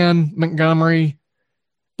 Montgomery,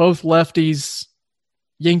 both lefties.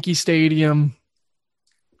 Yankee Stadium.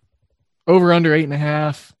 Over under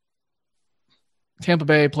 8.5. Tampa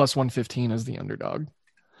Bay plus 115 is the underdog.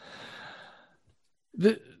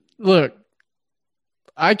 Look,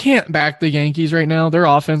 I can't back the Yankees right now. Their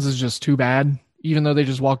offense is just too bad, even though they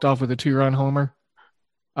just walked off with a 2-run homer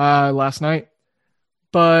last night.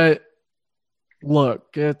 But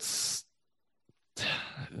look,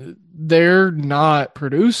 they're not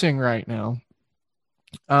producing right now.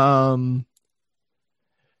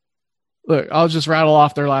 Look, I'll just rattle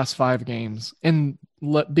off their last 5 games and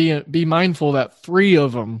be mindful that 3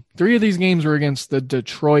 of these games were against the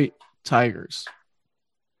Detroit Tigers.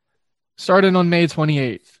 Started on May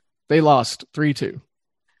 28th, they lost 3-2.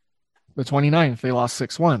 The 29th, they lost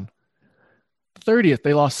 6-1. The 30th,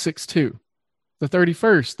 they lost 6-2. The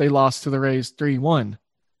 31st, they lost to the Rays 3-1.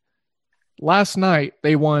 Last night,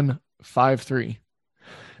 they won 5-3.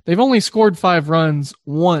 They've only scored 5 runs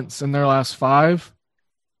once in their last 5.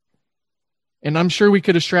 And I'm sure we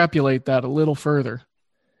could extrapolate that a little further.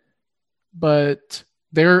 But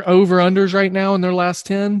they're over-unders right now in their last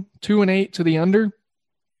 10, 2-8 to the under.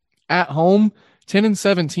 At home,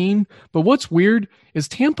 10-17. But what's weird is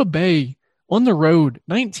Tampa Bay on the road,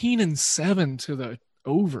 19-7 to the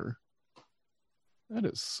over. That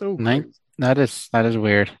is so crazy. That is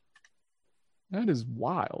weird. That is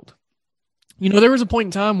wild. There was a point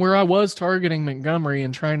in time where I was targeting Montgomery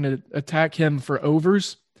and trying to attack him for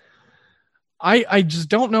overs. I just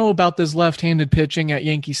don't know about this left-handed pitching at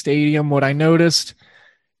Yankee Stadium. What I noticed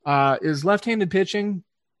is left-handed pitching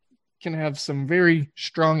can have some very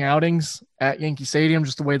strong outings at Yankee Stadium,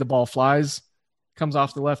 just the way the ball flies, comes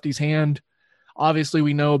off the lefty's hand. Obviously,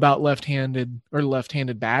 we know about left-handed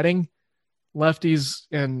batting, lefties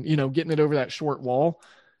and, getting it over that short wall.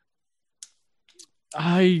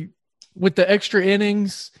 With the extra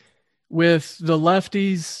innings, with the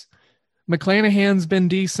lefties, McClanahan's been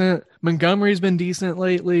decent. Montgomery's been decent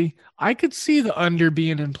lately. I could see the under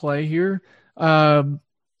being in play here.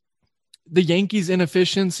 The Yankees'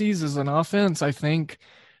 inefficiencies as an offense, I think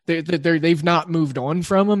they've not moved on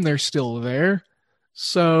from them. They're still there.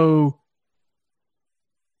 So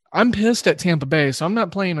I'm pissed at Tampa Bay, so I'm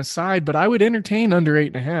not playing a side, but I would entertain under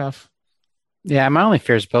 8.5. Yeah, my only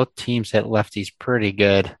fear is both teams hit lefties pretty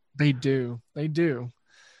good. They do. They do.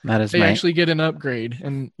 That is They my actually get an upgrade.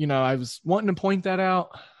 And, I was wanting to point that out,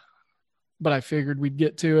 but I figured we'd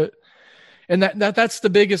get to it. And that's the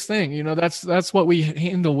biggest thing. That's what we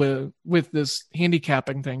handle with this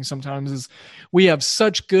handicapping thing sometimes is we have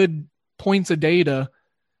such good points of data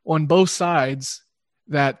on both sides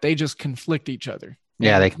that they just conflict each other.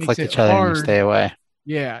 Yeah, they conflict each other and you stay away.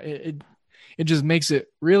 Yeah, it just makes it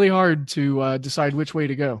really hard to decide which way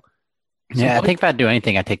to go. So yeah, I think if I do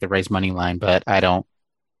anything, I take the Rays money line, but I don't.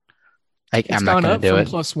 I'm not going to do it.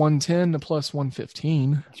 Plus 110 to plus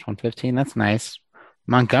 115. Plus 115. That's nice.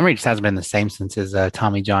 Montgomery just hasn't been the same since his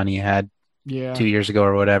Tommy John he had 2 years ago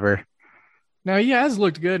or whatever. Now he has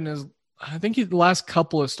looked good in his. I think the last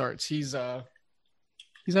couple of starts he's had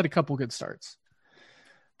a couple good starts.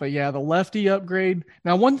 But yeah, the lefty upgrade.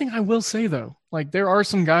 Now, one thing I will say though, like there are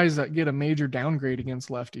some guys that get a major downgrade against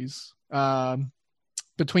lefties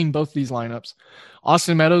between both these lineups.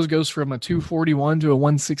 Austin Meadows goes from a 241 to a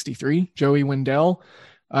 163. Joey Wendell,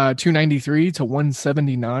 293 to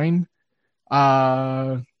 179.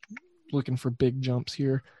 Looking for big jumps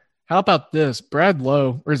here. How about this? Brad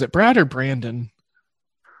Lowe, or is it Brad or Brandon?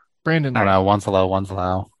 Brandon. I don't know. One's low, one's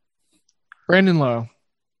low. Brandon Lowe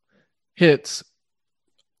hits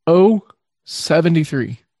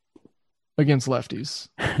 0.73 against lefties.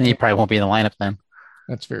 He probably won't be in the lineup then.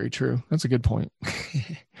 That's very true. That's a good point.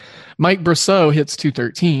 Mike Brosseau hits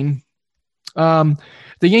 213. The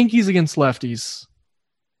Yankees against lefties.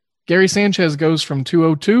 Gary Sanchez goes from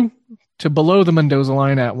 202 to below the Mendoza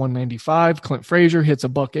line at 195. Clint Frazier hits a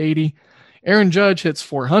 $180. Aaron Judge hits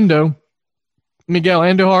 400. Miguel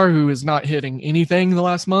Andujar, who is not hitting anything the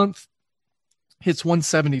last month, hits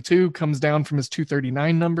 172, comes down from his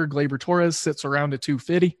 239 number. Gleyber Torres sits around a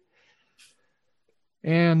 250.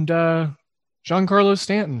 And Giancarlo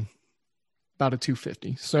Stanton, about a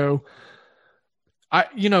 250. So,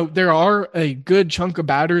 there are a good chunk of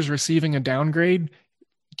batters receiving a downgrade.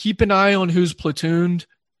 Keep an eye on who's platooned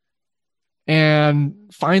and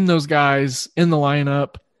find those guys in the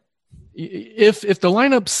lineup. If the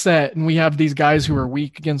lineup's set and we have these guys who are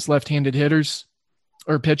weak against left-handed hitters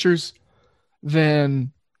or pitchers,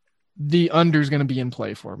 then the under's going to be in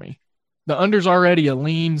play for me. The under's already a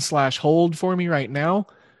lean/hold for me right now,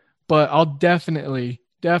 but I'll definitely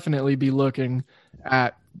be looking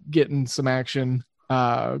at getting some action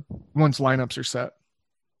once lineups are set.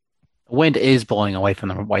 The wind is blowing away from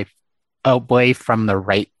the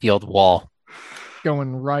right field wall.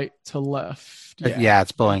 Going right to left. Yeah,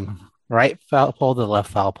 it's blowing right foul pole to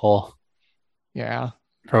left foul pole. Yeah.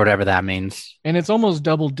 For whatever that means. And it's almost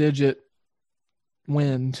double-digit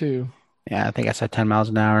wind, too. Yeah, I think I said 10 miles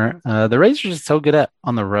an hour. The Rays are just so good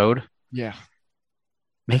on the road. Yeah.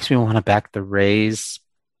 Makes me want to back the Rays.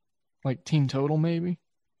 Like team total, maybe?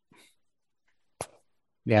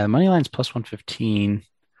 Yeah, the money line's plus 115.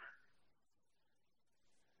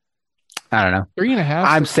 I don't know. 3.5.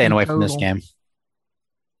 I'm staying away from this game.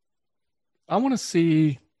 I want to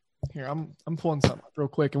see. Here, I'm pulling something up real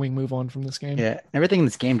quick and we can move on from this game. Yeah, everything in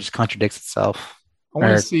this game just contradicts itself. I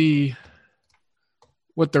want to see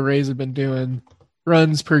what the Rays have been doing.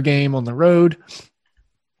 Runs per game on the road.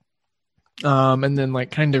 And then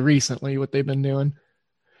like kind of recently what they've been doing.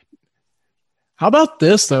 How about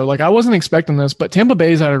this though? Like I wasn't expecting this, but Tampa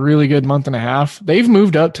Bay's had a really good month and a half. They've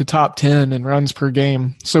moved up to top 10 in runs per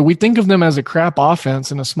game. So we think of them as a crap offense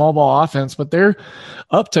and a small ball offense, but they're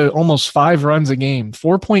up to almost 5 runs a game,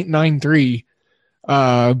 4.93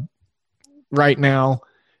 right now.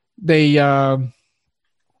 They on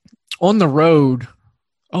the road.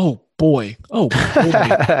 Oh boy.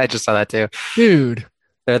 I just saw that too. Dude.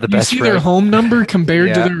 They're the best. You see their home number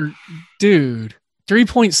compared to their dude.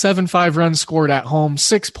 3.75 runs scored at home,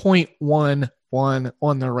 6.11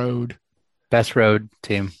 on the road. Best road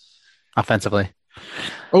team offensively.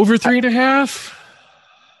 Over 3.5.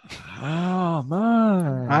 Oh,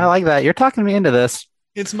 man. I like that. You're talking me into this.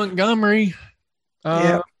 It's Montgomery.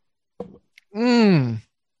 Yeah. I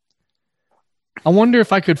wonder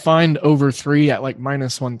if I could find over 3 at like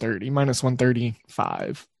minus 130, minus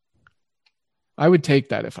 135. I would take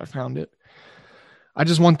that if I found it. I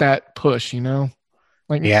just want that push,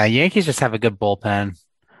 Like, yeah, Yankees just have a good bullpen.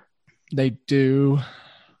 They do.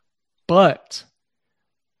 But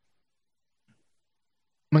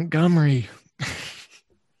Montgomery,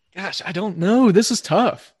 gosh, I don't know. This is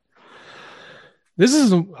tough.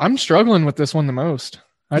 I'm struggling with this one the most.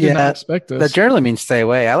 I did not expect this. That generally means stay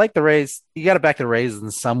away. I like the Rays. You got to back the Rays in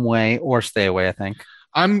some way or stay away, I think.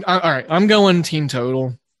 All right. I'm going team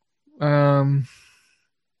total. I'm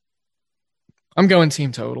going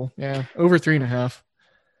team total. Yeah, over 3.5.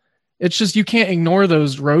 It's just you can't ignore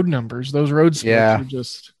those road numbers. Those road splits Yeah, are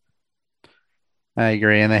just I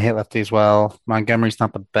agree. And they hit lefties well. Montgomery's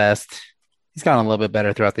not the best. He's gotten a little bit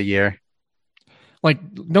better throughout the year. like.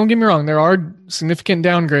 Don't get me wrong. There are significant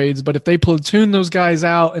downgrades, but if they platoon those guys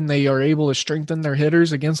out and they are able to strengthen their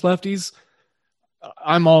hitters against lefties,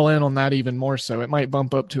 I'm all in on that even more so. It might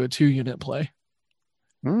bump up to a 2-unit play,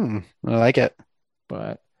 I like it.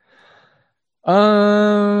 but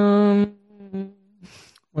um,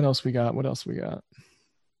 what else we got?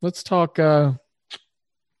 Let's talk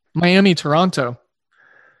Miami Toronto.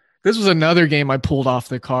 This was another game I pulled off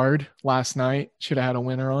the card last night. Should have had a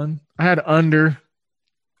winner on. I had under.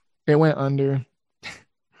 It went under.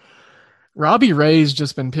 Robbie Ray's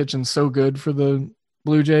just been pitching so good for the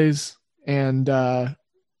Blue Jays. And,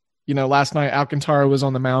 last night Alcantara was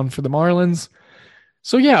on the mound for the Marlins.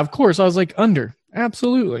 So, yeah, of course, I was like, under.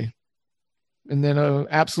 Absolutely. And then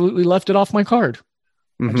absolutely left it off my card.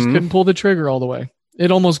 I just couldn't pull the trigger all the way.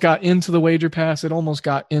 It almost got into the wager pass. It almost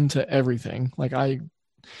got into everything. Like I'm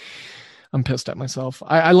pissed at myself.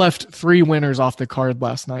 I left 3 winners off the card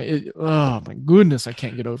last night. Oh my goodness, I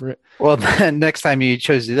can't get over it. Well, then next time you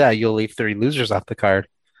choose to do that, you'll leave 3 losers off the card,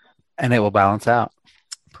 and it will balance out.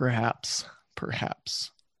 Perhaps.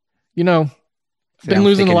 Been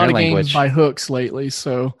losing a lot of games by hooks lately,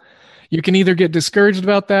 so you can either get discouraged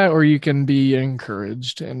about that or you can be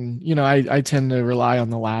encouraged. And I tend to rely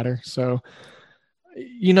on the latter. So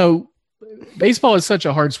baseball is such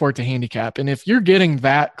a hard sport to handicap. And if you're getting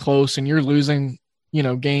that close and you're losing,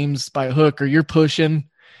 games by a hook or you're pushing,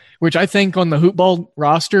 which I think on the hoop ball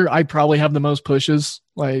roster, I probably have the most pushes.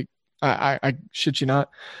 Like I shit you not.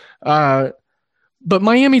 But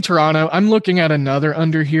Miami, Toronto, I'm looking at another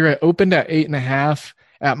under here. It opened at 8.5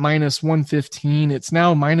 at -115. It's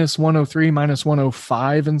now -103,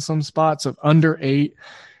 -105 in some spots of under 8.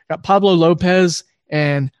 Got Pablo Lopez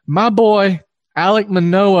and my boy, Alek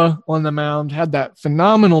Manoah on the mound, had that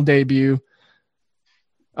phenomenal debut.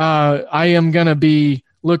 I am going to be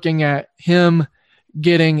looking at him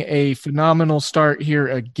getting a phenomenal start here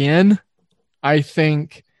again. I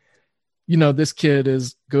think, this kid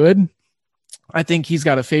is good. I think he's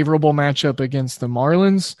got a favorable matchup against the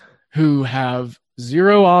Marlins, who have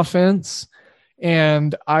 0 offense.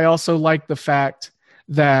 And I also like the fact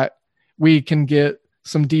that we can get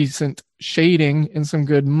some decent shading and some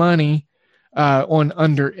good money on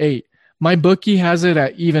under 8. My bookie has it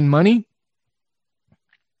at even money.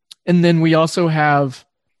 And then we also have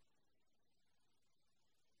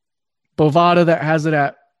Bovada that has it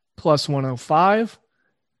at +105.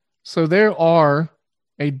 So there are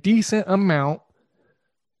a decent amount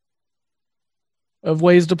of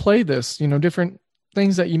ways to play this, different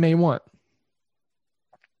things that you may want.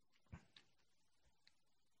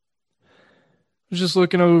 I was just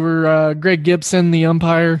looking over Greg Gibson, the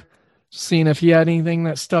umpire, seeing if he had anything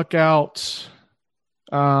that stuck out.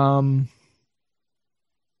 There's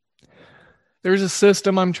a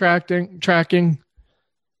system I'm tracking.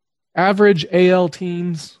 Average AL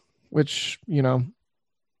teams, which,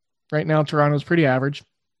 right now Toronto's pretty average.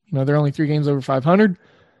 They're only 3 games over 500.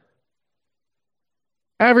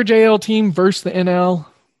 Average AL team versus the NL.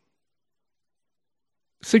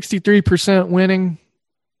 63% winning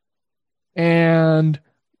and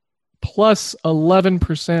plus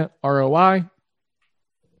 11% ROI.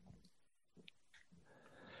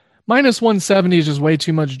 -170 is just way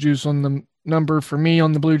too much juice on the number for me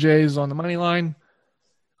on the Blue Jays on the money line.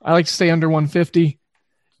 I like to stay under 150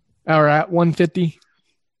 or at 150.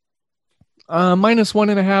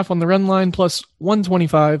 -1.5 on the run line, plus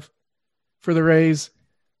 125 for the Rays.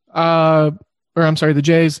 The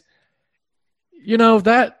Jays.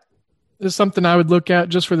 That is something I would look at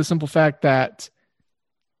just for the simple fact that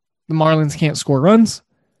the Marlins can't score runs.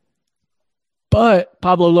 But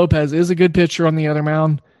Pablo Lopez is a good pitcher on the other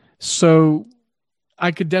mound. So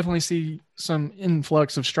I could definitely see some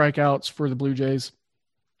influx of strikeouts for the Blue Jays.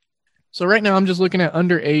 So right now I'm just looking at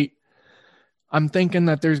under 8. I'm thinking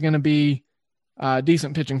that there's going to be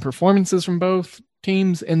decent pitching performances from both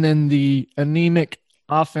teams. And then the anemic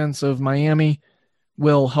offense of Miami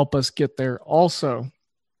will help us get there also.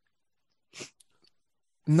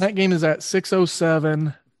 And that game is at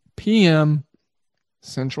 6:07 p.m.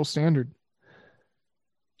 Central Standard.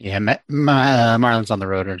 Yeah, Marlins on the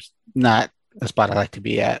road are not a spot I like to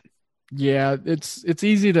be at. Yeah, it's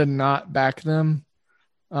easy to not back them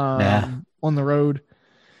on the road.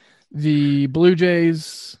 The Blue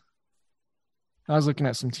Jays, I was looking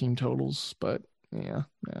at some team totals, but yeah.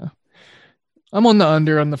 I'm on the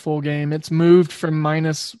under on the full game. It's moved from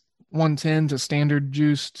minus 110 to standard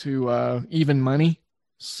juice to even money.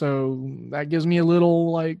 So that gives me a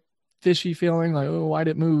little like fishy feeling like, oh, why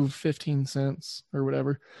did it move 15 cents or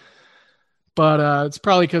whatever? But it's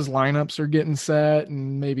probably because lineups are getting set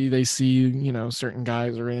and maybe they see, certain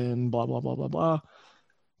guys are in, blah, blah, blah, blah, blah.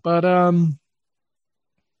 But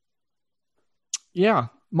yeah,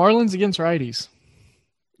 Marlins against righties.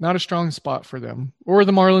 Not a strong spot for them, or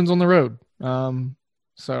the Marlins on the road.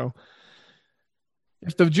 So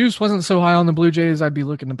if the juice wasn't so high on the Blue Jays, I'd be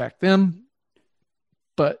looking to back them.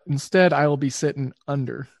 But instead, I will be sitting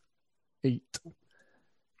under 8.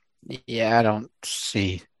 Yeah, I don't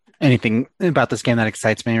see anything about this game that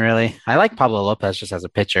excites me, really. I like Pablo Lopez just as a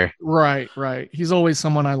pitcher. Right. He's always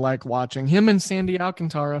someone I like watching. Him and Sandy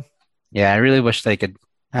Alcantara. Yeah, I really wish they could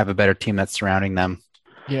have a better team that's surrounding them.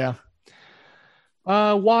 Yeah.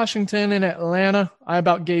 Washington and Atlanta. I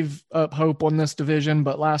about gave up hope on this division,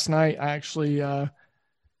 but last night I actually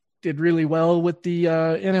did really well with the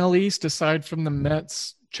NL East, aside from the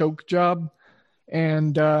Mets choke job.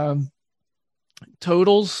 And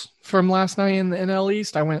totals from last night in the NL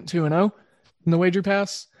East, I went 2-0 in the wager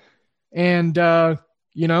pass. And,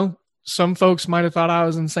 some folks might have thought I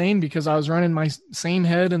was insane because I was running my same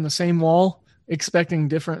head in the same wall, expecting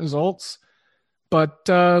different results. But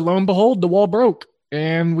lo and behold, the wall broke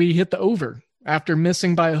and we hit the over after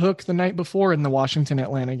missing by a hook the night before in the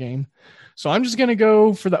Washington-Atlanta game. So I'm just going to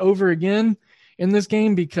go for the over again in this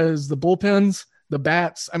game because the bullpens, the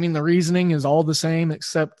bats, the reasoning is all the same,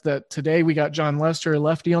 except that today we got John Lester, a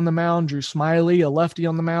lefty on the mound, Drew Smyly, a lefty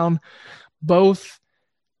on the mound, both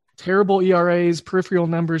terrible ERAs, peripheral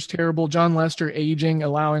numbers terrible. John Lester aging,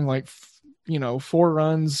 allowing 4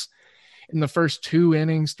 runs in the first 2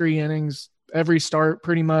 innings, 3 innings, every start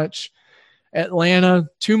pretty much. Atlanta,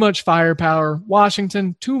 too much firepower.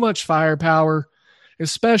 Washington, too much firepower,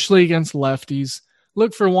 especially against lefties.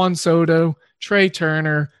 Look for Juan Soto, Trey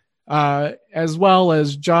Turner, as well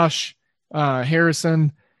as Josh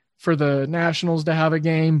Harrison for the Nationals to have a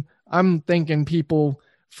game. I'm thinking people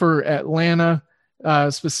for Atlanta,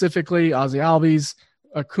 specifically Ozzie Albies,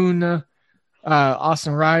 Acuna,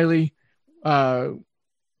 Austin Riley,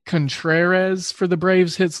 Contreras for the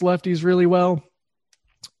Braves hits lefties really well.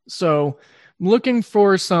 So I'm looking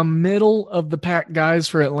for some middle of the pack guys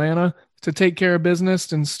for Atlanta to take care of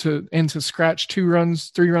business and to scratch 2 runs,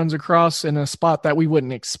 3 runs across in a spot that we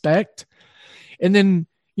wouldn't expect. And then,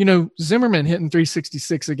 Zimmerman hitting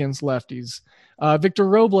 366 against lefties. Victor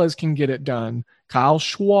Robles can get it done. Kyle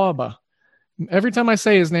Schwarber. Every time I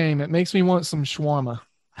say his name, it makes me want some shawarma.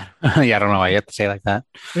 Yeah, I don't know why you have to say it like that.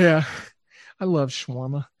 Yeah, I love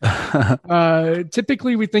shawarma.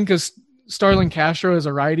 Typically, we think of Starlin Castro as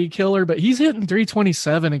a righty killer, but he's hitting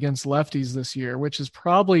 327 against lefties this year, which is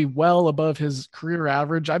probably well above his career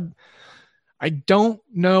average. I don't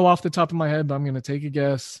know off the top of my head, but I'm going to take a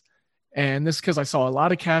guess. And this is because I saw a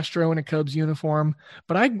lot of Castro in a Cubs uniform.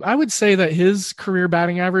 But I would say that his career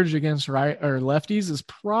batting average against lefties is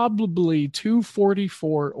probably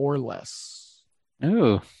 244 or less.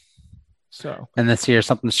 Ooh. So. And this year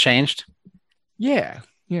something's changed? Yeah.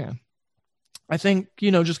 I think,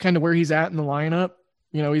 just kind of where he's at in the lineup.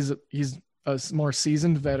 He's a more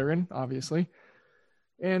seasoned veteran, obviously.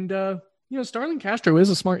 And, Starlin Castro is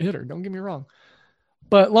a smart hitter. Don't get me wrong.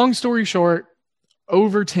 But long story short,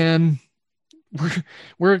 over 10,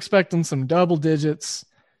 we're expecting some double digits.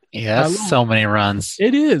 Yeah, so many runs.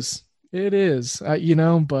 It is.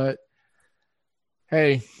 But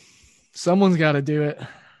hey, someone's got to do it.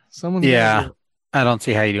 I don't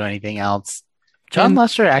see how you do anything else. John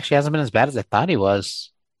Lester actually hasn't been as bad as I thought he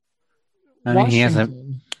was. He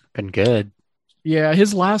hasn't been good. Yeah,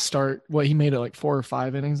 his last start, he made it like 4 or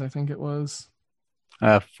 5 innings, I think it was.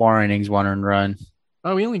 4 innings, 1 earned run.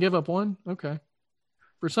 Oh, he only gave up 1? Okay.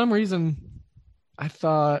 For some reason, I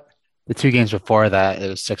thought the 2 games before that it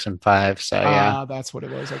was 6 and 5. So yeah, that's what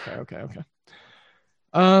it was. Okay.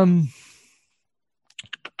 I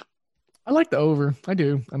like the over. I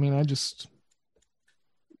do. I just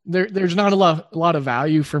there's not a lot of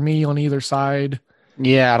value for me on either side.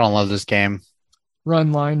 Yeah, I don't love this game.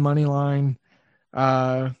 Run line, money line.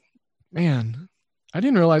 Man, I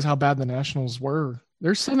didn't realize how bad the Nationals were.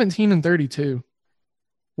 They're 17 and 32.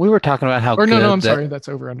 We were talking about how sorry, that's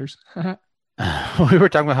over-unders. We were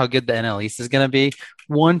talking about how good the NL East is going to be.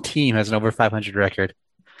 One team has an over 500 record.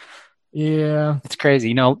 Yeah. It's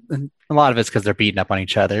crazy. A lot of it's because they're beating up on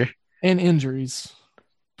each other. And injuries.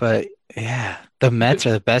 But, yeah, the Mets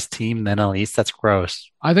are the best team in the NL East. That's gross.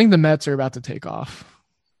 I think the Mets are about to take off.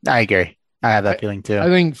 I agree. I have that feeling, too. I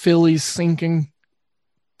think Philly's sinking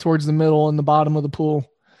towards the middle and the bottom of the pool.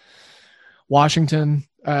 Washington,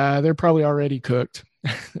 they're probably already cooked.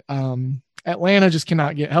 Atlanta just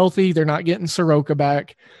cannot get healthy. They're not getting Soroka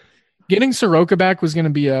back. Getting Soroka back was going to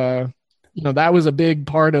be that was a big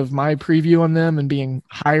part of my preview on them and being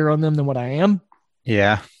higher on them than what I am.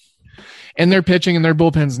 Yeah. And their pitching and their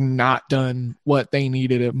bullpen's not done what they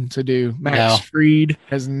needed him to do. Max Fried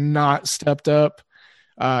has not stepped up.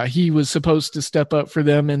 He was supposed to step up for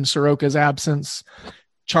them in Soroka's absence.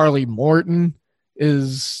 Charlie Morton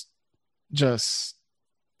is just,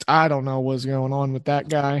 I don't know what's going on with that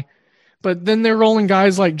guy. But then they're rolling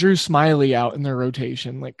guys like Drew Smiley out in their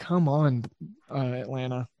rotation. Like, come on,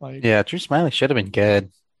 Atlanta. Like, yeah, Drew Smiley should have been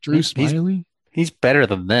good. Drew Smiley? He's better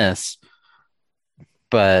than this,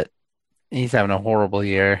 but he's having a horrible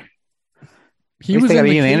year. He was in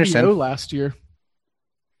the KBO last year.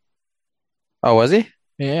 Oh, was he?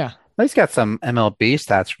 Yeah. Well, he's got some MLB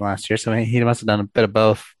stats from last year, so he must have done a bit of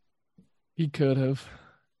both. He could have.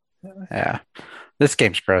 Yeah. This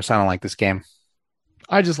game's gross. I don't like this game.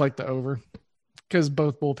 I just like the over because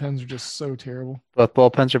both bullpens are just so terrible. Both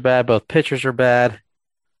bullpens are bad. Both pitchers are bad.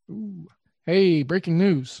 Ooh. Hey, breaking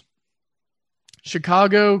news.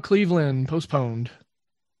 Chicago, Cleveland postponed.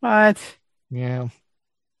 What? Yeah.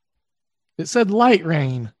 It said light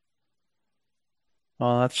rain.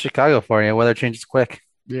 Well, that's Chicago for you. Weather changes quick.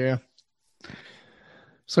 Yeah.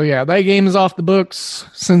 So, yeah, that game is off the books.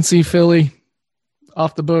 Cincy, Philly,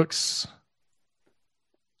 off the books.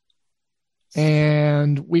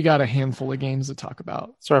 And we got a handful of games to talk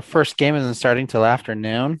about. So our first game isn't starting till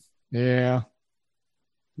afternoon. Yeah.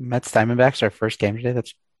 Mets Diamondbacks, our first game today.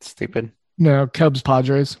 That's stupid. No, Cubs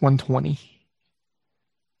Padres 120.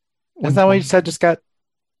 Isn't that what you said just got?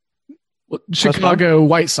 Chicago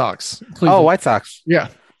White Sox. Cleveland. Oh, White Sox. Yeah.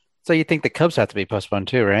 So you think the Cubs have to be postponed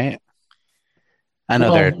too, right? I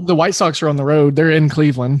know the White Sox are on the road. They're in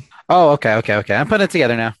Cleveland. Oh, okay. I'm putting it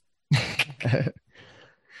together now.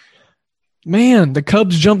 Man, the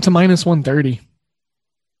Cubs jumped to minus 130.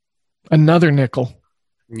 Another nickel.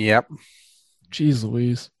 Yep. Jeez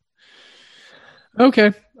Louise.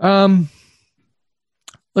 Okay.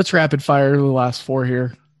 Let's rapid fire the last four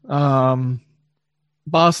here.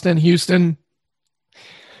 Boston, Houston,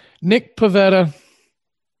 Nick Pivetta,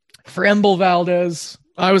 Framber Valdez.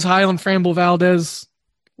 I was high on Framber Valdez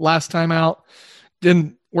last time out.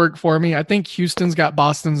 Didn't work for me. I think Houston's got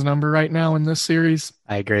Boston's number right now in this series.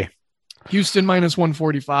 I agree. Houston minus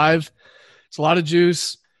 145. It's a lot of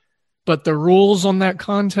juice, but the rules on that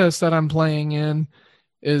contest that I'm playing in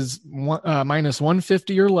is minus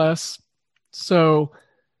 150 or less. So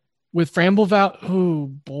with Framber Valdez, oh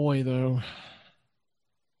boy, though,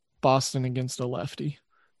 Boston against a lefty.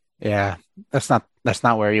 Yeah, that's not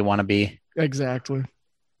where you want to be. Exactly.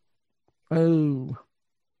 Oh.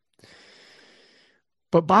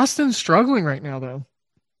 But Boston's struggling right now, though.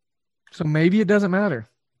 So maybe it doesn't matter.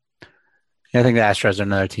 Yeah, I think the Astros are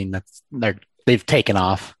another team they've taken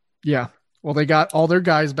off. Yeah. Well, they got all their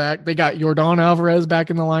guys back. They got Yordan Alvarez back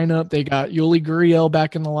in the lineup. They got Yuli Gurriel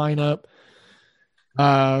back in the lineup.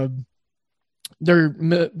 Their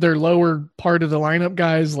lower part of the lineup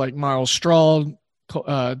guys like Miles Straw,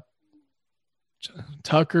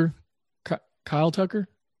 Tucker, Kyle Tucker.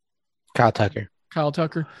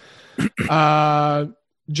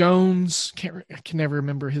 Jones, I can never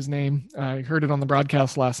remember his name. I heard it on the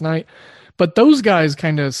broadcast last night. But those guys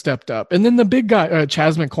kind of stepped up. And then the big guy,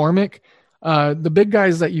 Chas McCormick, the big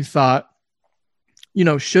guys that you thought,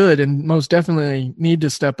 should and most definitely need to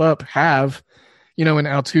step up have, in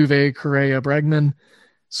Altuve, Correa, Bregman.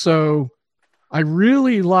 So I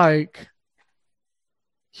really like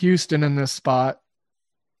Houston in this spot.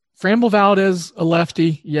 Framber Valdez, a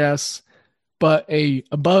lefty, yes, but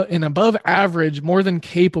an above average, more than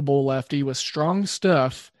capable lefty with strong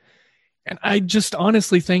stuff. And I just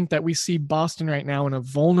honestly think that we see Boston right now in a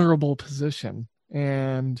vulnerable position.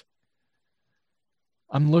 And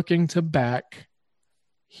I'm looking to back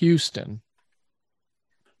Houston.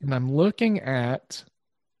 And I'm looking at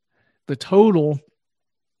the total,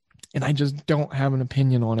 and I just don't have an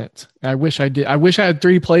opinion on it. I wish I did. I wish I had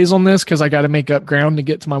 3 plays on this because I got to make up ground to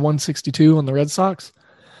get to my 162 on the Red Sox.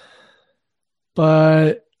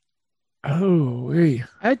 But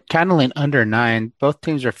I'd kind of lean under 9. Both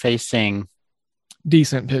teams are facing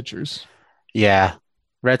decent pitchers. Yeah.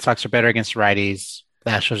 Red Sox are better against righties.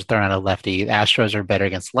 The Astros are throwing out a lefty. The Astros are better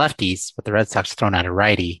against lefties, but the Red Sox are throwing out a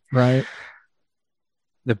righty. Right.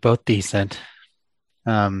 They're both decent.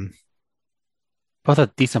 Both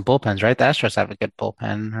have decent bullpens, right? The Astros have a good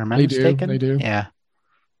bullpen. Am I mistaken? They do. Yeah.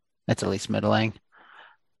 That's at least middling.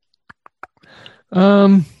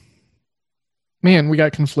 Man, we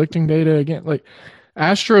got conflicting data again. Like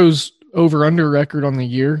Astros over-under record on the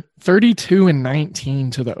year,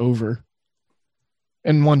 32-19 to the over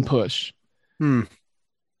in one push.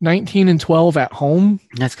 19-12 at home.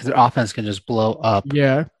 That's because their offense can just blow up.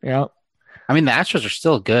 Yeah. I mean, the Astros are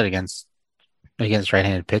still good against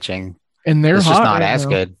right-handed pitching. And they're It's hot just not right as now.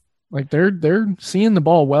 good. Like they're seeing the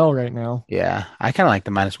ball well right now. Yeah, I kind of like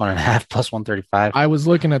the -1.5 plus 135. I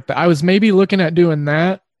was maybe looking at doing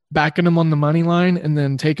that, backing them on the money line, and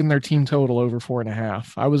then taking their team total over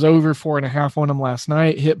 4.5. I was over 4.5 on them last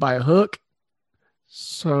night, hit by a hook.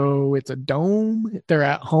 So it's a dome. They're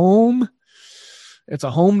at home. It's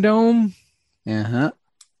a home dome. Uh-huh.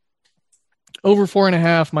 Over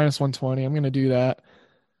 4.5 -120. I'm going to do that.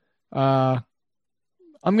 I'm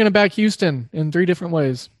going to back Houston in 3 different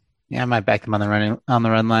ways. Yeah, I might back them on the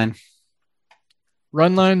run line.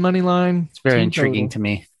 Run line, money line. It's very intriguing to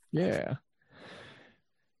me. Yeah.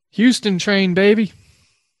 Houston train, baby.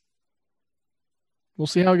 We'll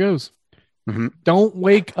see how it goes. Mm-hmm. Don't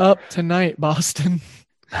wake up tonight, Boston.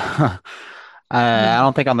 I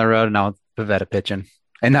don't think on the road, no, Pivetta pitching.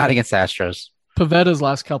 And not against Astros. Pavetta's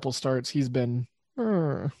last couple starts, he's been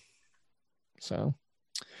so.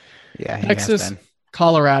 Yeah, he Texas, has been.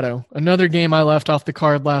 Colorado. Another game I left off the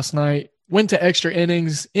card last night. Went to extra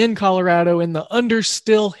innings in Colorado, and the under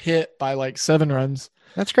still hit by like 7 runs.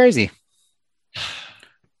 That's crazy.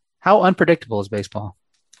 How unpredictable is baseball?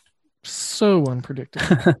 So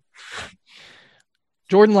unpredictable.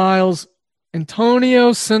 Jordan Lyles,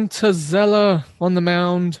 Antonio Santazella on the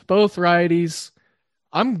mound, both righties.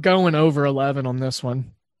 I'm going over 11 on this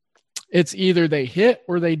one. It's either they hit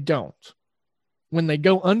or they don't. When they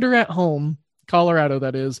go under at home, Colorado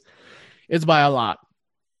that is, it's by a lot.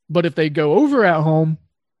 But if they go over at home,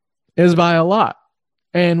 it's by a lot.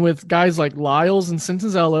 And with guys like Lyles and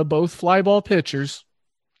Santazella, both fly ball pitchers,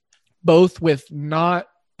 both with not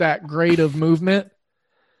that great of movement,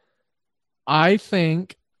 I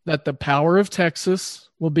think that the power of Texas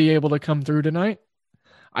will be able to come through tonight.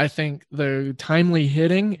 I think the timely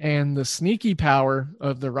hitting and the sneaky power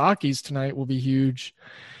of the Rockies tonight will be huge.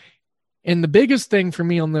 And the biggest thing for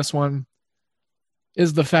me on this one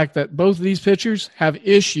is the fact that both of these pitchers have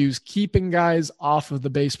issues keeping guys off of the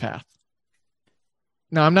base path.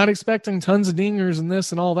 Now, I'm not expecting tons of dingers and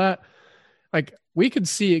this and all that. Like, we could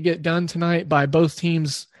see it get done tonight by both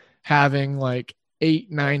teams having like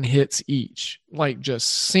 8-9 hits each, like just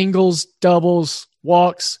singles, doubles,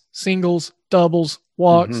 walks, singles, doubles,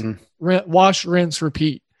 walks, wash, rinse,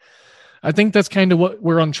 repeat. I think that's kind of what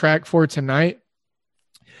we're on track for tonight.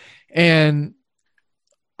 And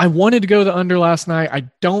I wanted to go the under last night. I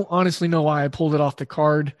don't honestly know why I pulled it off the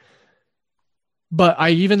card, but I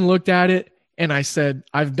even looked at it and I said,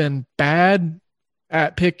 I've been bad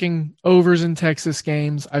at picking overs in Texas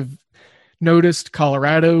games. I've noticed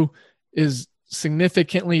Colorado is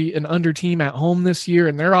significantly an under team at home this year,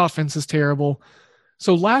 and their offense is terrible.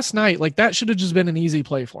 So last night, like, that should have just been an easy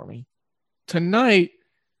play for me. Tonight,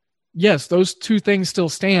 yes, those two things still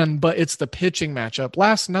stand, but it's the pitching matchup.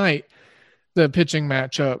 Last night, the pitching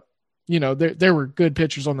matchup, you know, there were good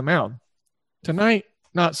pitchers on the mound. Tonight,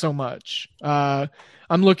 not so much. I'm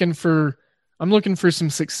looking for some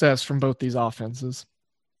success from both these offenses.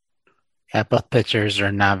 Yeah, both pitchers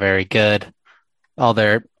are not very good. All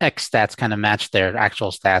their X stats kind of match their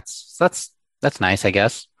actual stats. So that's nice, I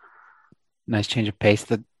guess. Nice change of pace.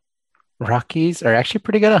 The Rockies are actually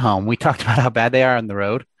pretty good at home. We talked about how bad they are on the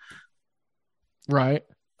road. Right.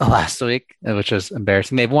 Last week, which was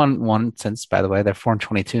embarrassing. They've won one since, by the way. They're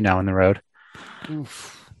 4-22 now on the road.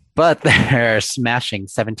 Oof. But they're smashing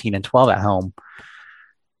 17-12 at home.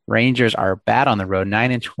 Rangers are bad on the road,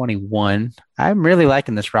 9-21. I'm really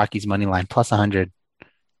liking this Rockies money line, plus 100.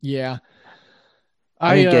 Yeah.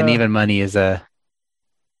 I think getting even money is a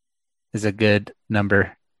good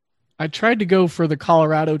number. I tried to go for the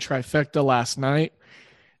Colorado trifecta last night.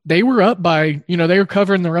 They were up by, they were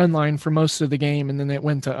covering the run line for most of the game, and then it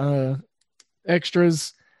went to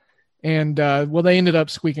extras. And, they ended up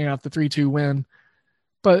squeaking out the 3-2 win.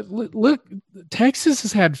 But look, Texas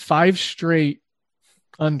has had 5 straight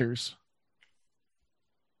unders.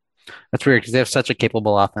 That's weird because they have such a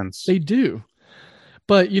capable offense. They do.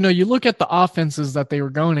 But, you look at the offenses that they were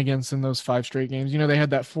going against in those 5 straight games. They had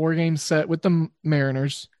that 4-game set with the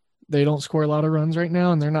Mariners. They don't score a lot of runs right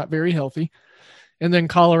now, and they're not very healthy. And then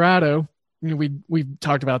Colorado, we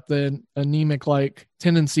talked about the anemic-like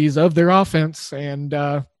tendencies of their offense. And,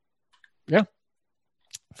 5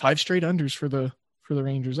 straight unders for the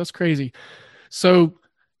Rangers. That's crazy. So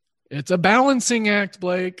it's a balancing act,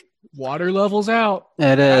 Blake. Water levels out.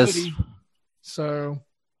 It is. Gravity. So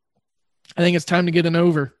I think it's time to get an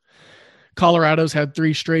over. Colorado's had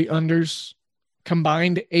 3 straight unders.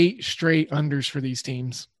 combined 8 straight unders for these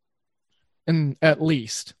teams. And at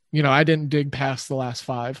least, I didn't dig past the last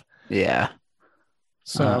 5. Yeah.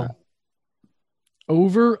 So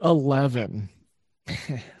over 11.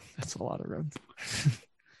 That's a lot of runs.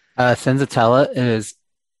 Senzatella is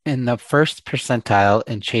in the first percentile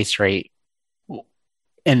in chase rate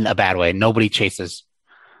in a bad way. Nobody chases.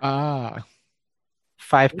 5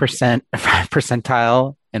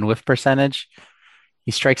 percentile in whiff percentage.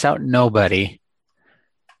 He strikes out nobody.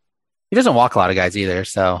 He doesn't walk a lot of guys either,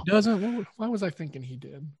 so doesn't. Why was I thinking he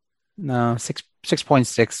did? No,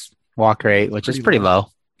 6.6 walk rate, which is pretty low.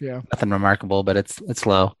 Yeah, nothing remarkable, but it's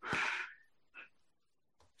low.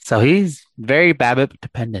 So he's very BABIP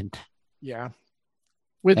dependent. Yeah,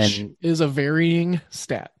 which is a varying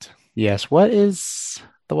stat. Yes. What is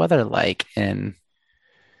the weather like in?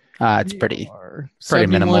 It's pretty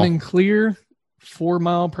minimal and clear. 4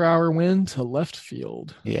 mile per hour wind to left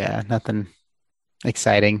field. Yeah, nothing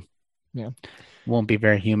exciting. Yeah, won't be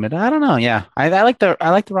very humid. I don't know. Yeah, I like the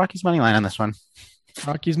Rockies money line on this one.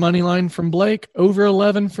 Rockies money line from Blake, over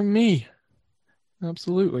 11 from me.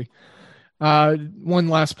 Absolutely. One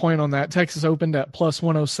last point on that. Texas opened at plus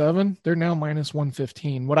 107. They're now minus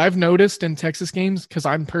 115. What I've noticed in Texas games, because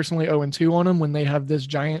I'm personally 0-2 on them, when they have this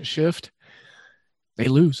giant shift, they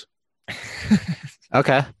lose.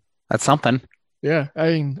 Okay, that's something. Yeah, I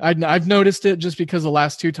mean, I've noticed it just because the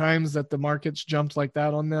last 2 times that the markets jumped like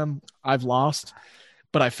that on them, I've lost,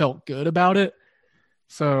 but I felt good about it.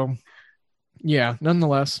 So, yeah,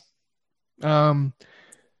 nonetheless.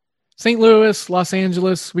 St. Louis, Los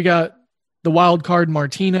Angeles, we got the wild card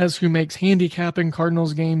Martinez, who makes handicapping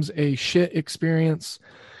Cardinals games a shit experience.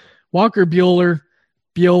 Walker Buehler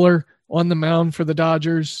on the mound for the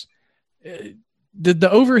Dodgers. Did the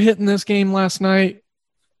over hit in this game last night?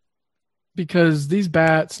 Because these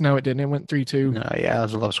bats, no, it didn't. It went 3-2. No, yeah, it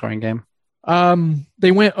was a low scoring game.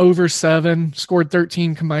 They went over 7, scored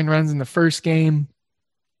 13 combined runs in the first game.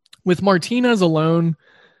 With Martinez alone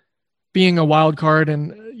being a wild card,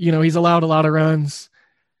 and he's allowed a lot of runs,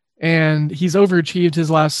 and he's overachieved his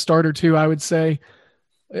last start or 2, I would say.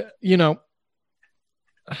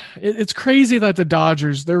 It's crazy that the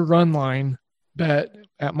Dodgers, their run line bet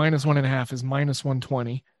at minus 1.5 is minus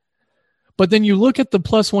 120. But then you look at the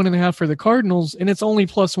plus 1.5 for the Cardinals, and it's only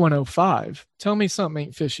plus 105. Tell me something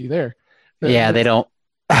ain't fishy there. Yeah, they don't.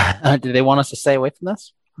 Do they want us to stay away from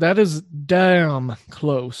this? That is damn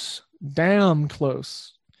close. Damn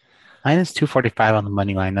close. Minus 245 on the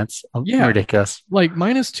money line. That's ridiculous. Like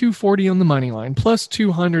minus 240 on the money line, plus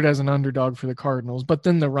 200 as an underdog for the Cardinals. But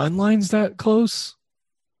then the run line's that close?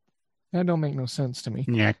 That don't make no sense to me.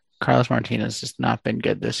 Yeah, Carlos Martinez has not been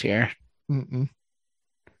good this year. Mm-mm.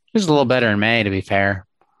 He was a little better in May, to be fair.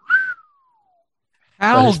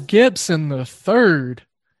 Hal Gibson the third,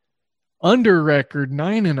 under record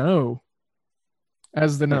 9-0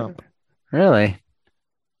 as the nump. Really?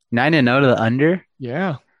 9-0 to the under?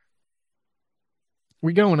 Yeah.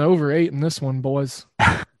 We going over 8 in this one, boys.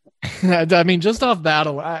 I mean, just off that,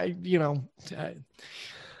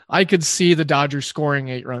 I could see the Dodgers scoring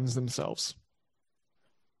 8 runs themselves.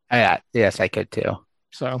 Yeah, yes, I could too.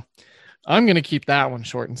 So I'm going to keep that one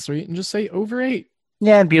short and sweet and just say over 8.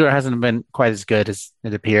 Yeah, and Buehler hasn't been quite as good as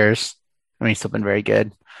it appears. I mean, he's still been very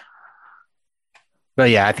good. But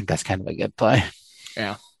yeah, I think that's kind of a good play.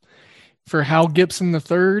 Yeah. For Hal Gibson the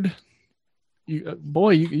third,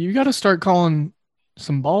 you got to start calling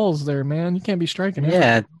some balls there, man. You can't be striking.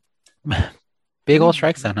 Yeah. Big old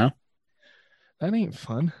strike zone, huh? That ain't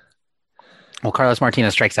fun. Well, Carlos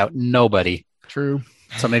Martinez strikes out nobody. True.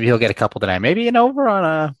 So maybe he'll get a couple tonight. Maybe an over on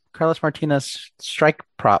a Carlos Martinez strike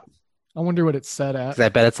prop. I wonder what it's set at. I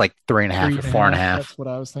bet it's like 3.5 or 4.5. That's what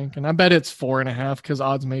I was thinking. I bet it's 4.5 because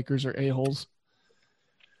odds makers are a-holes.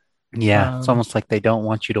 Yeah, it's almost like they don't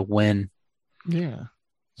want you to win. Yeah.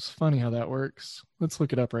 It's funny how that works. Let's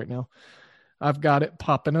look it up right now. I've got it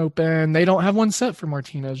popping open. They don't have one set for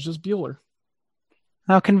Martinez, just Buehler.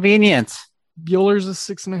 How convenient. Buehler's a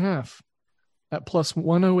 6.5 at plus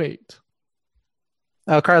 108.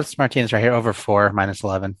 Oh, Carlos Martinez right here, over 4, minus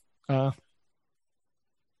 11.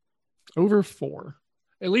 Over 4.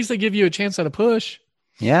 At least they give you a chance at a push.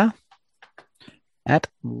 Yeah. At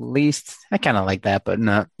least. I kind of like that, but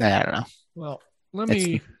no, I don't know. Well,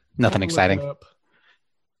 nothing exciting.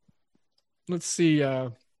 Let's see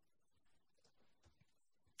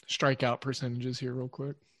strikeout percentages here real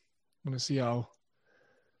quick. I'm going to see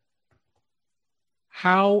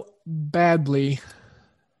how badly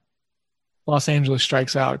Los Angeles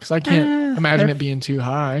strikes out, because I can't imagine it being too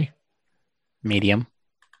high. Medium.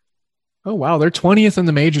 Oh, wow. They're 20th in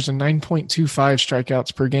the majors and 9.25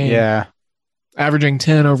 strikeouts per game. Yeah. Averaging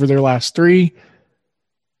 10 over their last 3.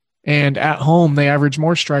 And at home, they average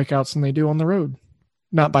more strikeouts than they do on the road.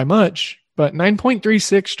 Not by much, but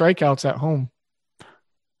 9.36 strikeouts at home.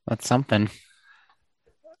 That's something.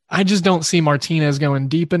 I just don't see Martinez going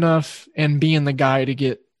deep enough and being the guy to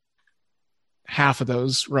get half of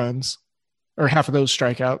those runs or half of those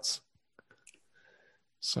strikeouts.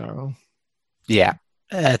 So, yeah,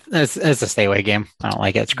 it's a stay away game. I don't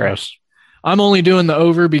like it. It's gross. I'm only doing the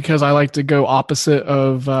over because I like to go opposite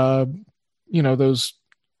of, those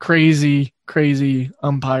crazy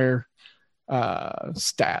umpire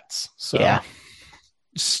stats. So yeah,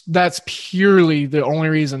 that's purely the only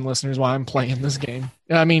reason, listeners, why I'm playing this game.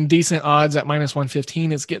 I mean, decent odds at minus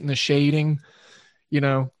 115. It's getting the shading,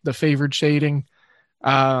 the favored shading.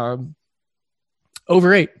 Over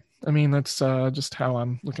 8. I mean, that's just how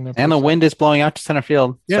I'm looking at it. And the wind is blowing out to center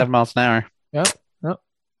field, 7 miles an hour. Yep.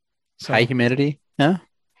 So, high humidity. Yeah.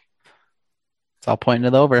 It's all pointing to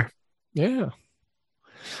the over. Yeah.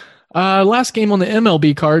 Last game on the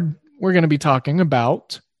MLB card, we're going to be talking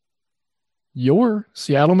about your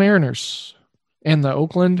Seattle Mariners and the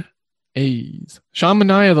Oakland A's. Sean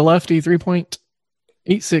Manaea, the lefty,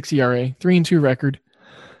 3.86 ERA, 3-2 record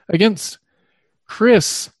against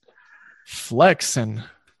Chris Flexen,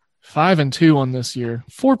 5-2 on this year,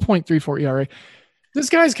 4.34 ERA. This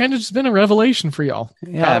guy's kind of just been a revelation for y'all.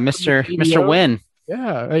 Yeah, Mr. Win.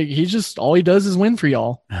 Yeah, he just all he does is win for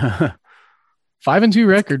y'all. 5-2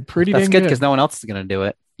 record, pretty That's dang good because no one else is going to do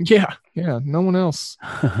it. Yeah, no one else.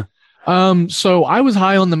 So I was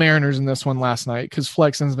high on the Mariners in this one last night because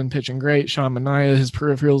Flexen's been pitching great. Sean Manaea, his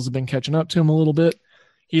peripherals have been catching up to him a little bit.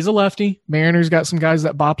 He's a lefty. Mariners got some guys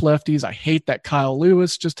that bop lefties. I hate that Kyle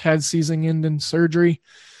Lewis just had season-ending surgery.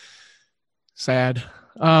 Sad.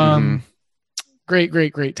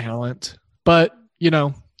 Great talent. But,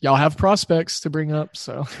 y'all have prospects to bring up,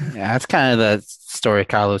 so. Yeah, that's kind of the story of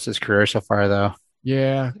Kyle Lewis's career so far, though.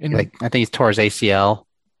 Yeah. And I think he's tore his ACL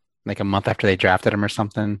like a month after they drafted him or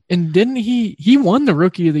something. And didn't he won the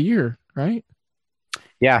Rookie of the Year, right?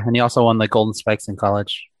 Yeah, and he also won the Golden Spikes in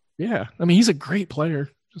college. Yeah. I mean, he's a great player.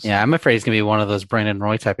 Yeah, I'm afraid he's going to be one of those Brandon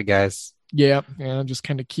Roy type of guys. Yeah, just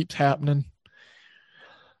kind of keeps happening.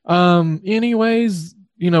 Anyways,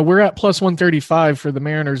 we're at plus 135 for the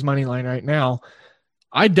Mariners money line right now.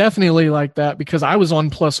 I definitely like that because I was on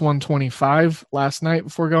plus 125 last night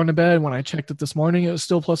before going to bed. When I checked it this morning, it was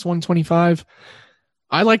still plus 125.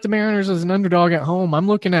 I like the Mariners as an underdog at home. I'm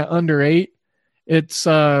looking at under 8. It's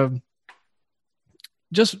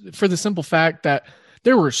just for the simple fact that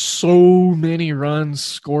there were so many runs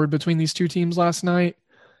scored between these two teams last night,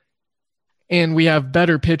 and we have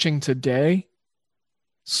better pitching today.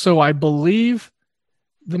 So I believe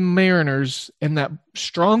the Mariners and that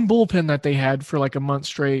strong bullpen that they had for like a month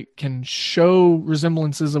straight can show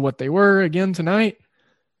resemblances of what they were again tonight,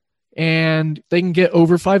 and they can get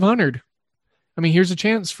over 500. I mean, here's a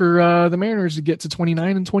chance for the Mariners to get to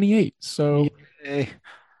 29 and 28. So, I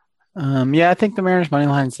think the Mariners money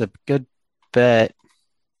line is a good bet.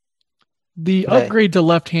 The upgrade to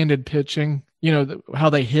left-handed pitching, how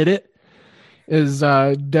they hit it is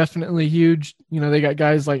definitely huge. They got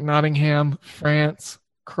guys like Nottingham, France,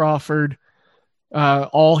 Crawford,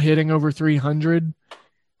 all hitting over 300,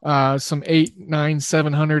 some 8, 9,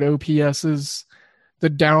 700 OPSs. The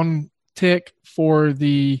down tick for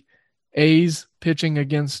the A's pitching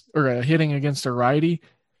against or hitting against a righty.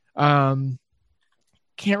 Can't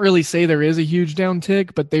really say there is a huge down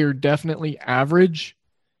tick, but they are definitely average.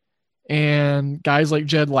 And guys like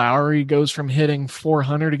Jed Lowry goes from hitting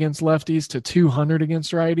 400 against lefties to 200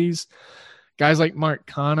 against righties. Guys like Mark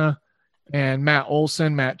Canha and Matt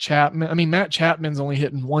Olson, Matt Chapman. I mean, Matt Chapman's only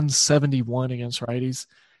hitting 171 against righties.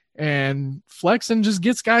 And Flexen just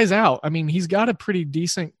gets guys out. I mean, he's got a pretty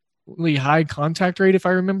decently high contact rate, if I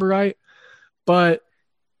remember right. But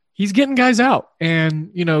he's getting guys out.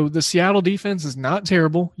 And, the Seattle defense is not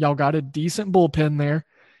terrible. Y'all got a decent bullpen there.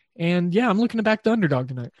 And, I'm looking to back the underdog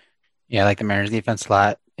tonight. Yeah, I like the Mariners defense a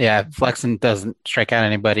lot. Yeah, Flexen doesn't strike out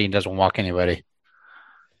anybody and doesn't walk anybody.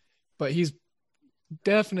 But he's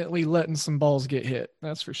definitely letting some balls get hit.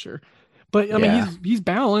 That's for sure. But, I mean, he's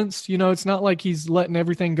balanced. It's not like he's letting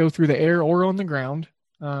everything go through the air or on the ground.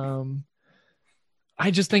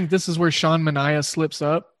 I just think this is where Sean Manaea slips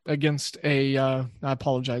up against I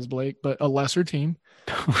apologize, Blake, but a lesser team.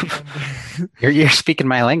 You're speaking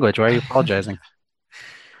my language. Why are you apologizing?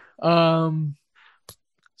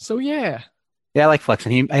 So yeah, I like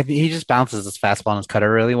Flexen. He just bounces his fastball and his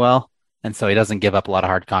cutter really well, and so he doesn't give up a lot of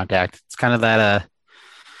hard contact. It's kind of that.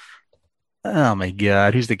 Oh my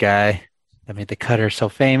God, who's the guy that made the cutter so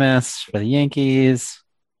famous for the Yankees?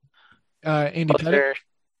 Andy Pettitte.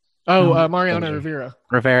 Mariano Rivera.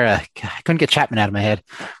 Rivera. I couldn't get Chapman out of my head.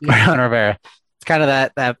 Yeah. Mariano Rivera. It's kind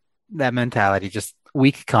of that mentality, just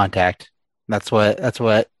weak contact. That's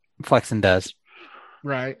what Flexen does.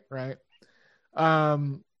 Right.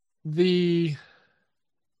 The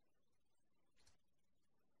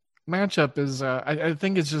matchup is I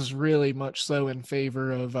think it's just really much so in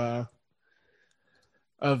favor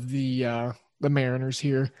of the Mariners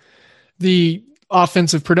here. The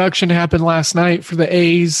offensive production happened last night for the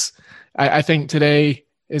A's. I think today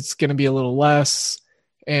it's going to be a little less,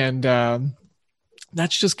 and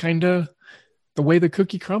that's just kind of the way the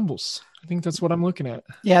cookie crumbles. I think that's what I'm looking at.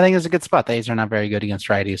 Yeah, I think it's a good spot. The A's are not very good against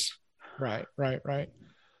righties. Right.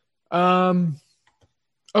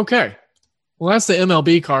 Okay. Well, that's the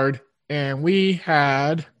MLB card, and we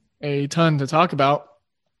had a ton to talk about.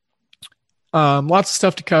 Lots of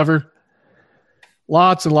stuff to cover.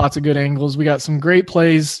 Lots and lots of good angles. We got some great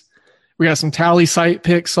plays. We got some tally site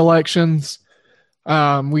pick selections.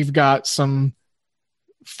 We've got some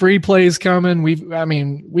free plays coming.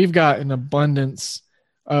 We've got an abundance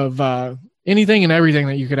of anything and everything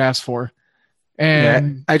that you could ask for.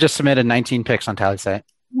 And yeah, I just submitted 19 picks on tally site.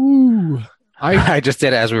 Woo. I just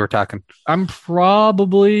did it as we were talking. I'm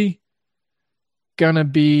probably gonna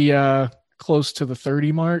be close to the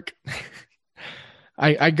 30 mark.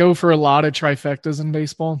 I go for a lot of trifectas in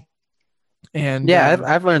baseball. And yeah,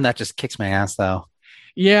 I've learned that just kicks my ass though.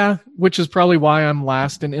 Yeah, which is probably why I'm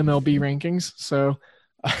last in MLB rankings. So,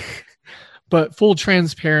 but full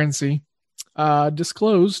transparency,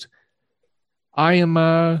 disclosed, I am,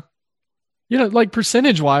 like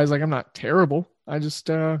percentage wise, like I'm not terrible. I just,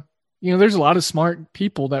 there's a lot of smart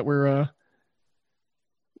people that we're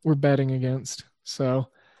betting against. So,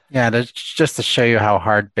 yeah, that's just to show you how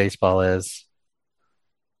hard baseball is.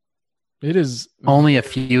 It is. Only a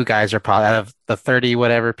few guys are probably out of the 30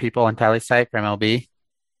 whatever people on tally site for MLB.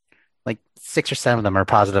 Like 6 or 7 of them are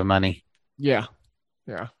positive money. Yeah.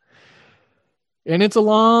 And it's a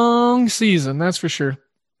long season, that's for sure.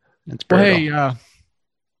 It's brutal. Hey,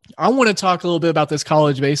 I want to talk a little bit about this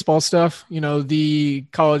college baseball stuff. The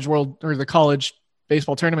College World or the college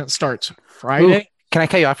baseball tournament starts Friday. Ooh, can I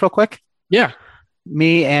cut you off real quick? Yeah.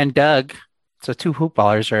 Me and Doug, so 2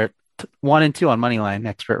 hoopballers, are 1 and 2 on Moneyline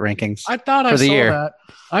expert rankings. I thought I saw that.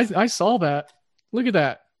 I saw that. Look at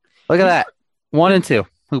that. 1 and 2.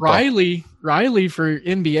 Hoopball. Riley for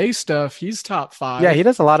NBA stuff. He's top 5. Yeah, he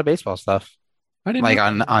does a lot of baseball stuff. I didn't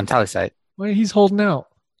know. on tally site. Well, he's holding out.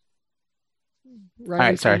 All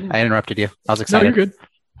right, sorry, I interrupted you. I was excited. No, you're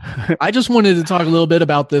good. I just wanted to talk a little bit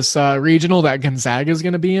about this regional that Gonzaga is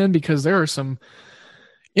going to be in, because there are some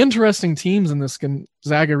interesting teams in this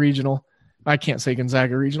Gonzaga regional. I can't say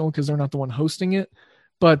Gonzaga regional because they're not the one hosting it,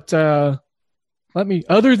 but so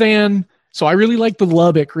I really like the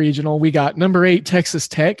Lubbock regional. We got number 8 Texas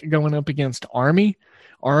Tech going up against Army.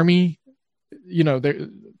 Army,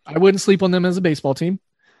 I wouldn't sleep on them as a baseball team.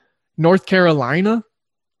 North Carolina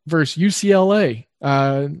versus UCLA.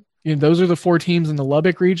 Those are the 4 teams in the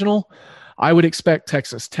Lubbock regional. I would expect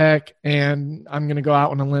Texas Tech, and I'm going to go out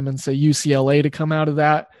on a limb and say UCLA to come out of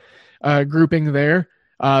that grouping there.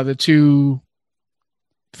 The 2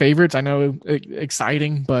 favorites, I know,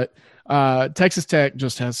 exciting, but Texas Tech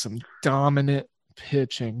just has some dominant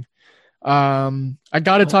pitching. I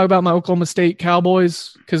got to talk about my Oklahoma State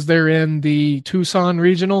Cowboys because they're in the Tucson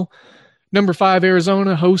regional. Number 5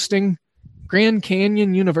 Arizona hosting Grand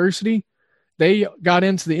Canyon University. They got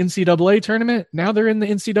into the NCAA tournament. Now they're in the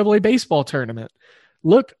NCAA baseball tournament.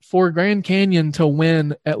 Look for Grand Canyon to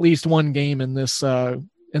win at least 1 game in this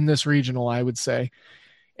regional, I would say.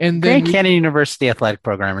 And then Grand Canyon University athletic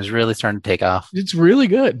program is really starting to take off. It's really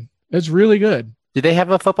good. Do they have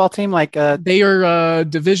a football team like they are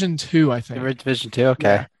Division II, I think. They were Division II, okay.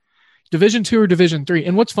 Yeah. Division II or Division III.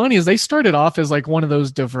 And what's funny is they started off as like one of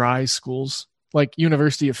those DeVry schools, like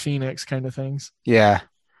University of Phoenix kind of things. Yeah.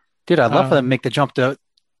 Dude, I'd love for them to make the jump to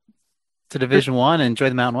Division I and enjoy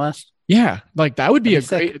the Mountain West. Yeah, like that would be a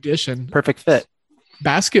great addition. Perfect fit.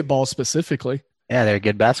 Basketball specifically. Yeah, they're a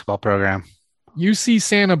good basketball program. UC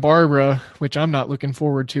Santa Barbara, which I'm not looking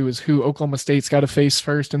forward to, is who Oklahoma State's got to face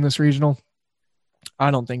first in this regional.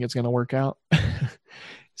 I don't think it's going to work out.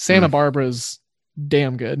 Santa Barbara's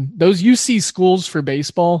damn good. Those UC schools for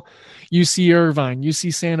baseball, UC Irvine,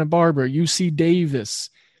 UC Santa Barbara, UC Davis,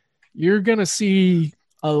 you're going to see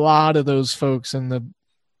a lot of those folks in the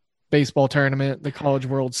baseball tournament, the College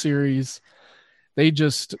World Series. They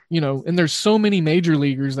just, and there's so many major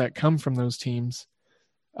leaguers that come from those teams.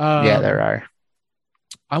 Yeah, there are.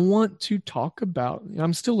 I want to talk about,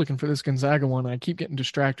 I'm still looking for this Gonzaga one. I keep getting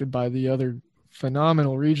distracted by the other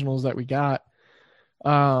phenomenal regionals that we got.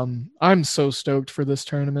 I'm so stoked for this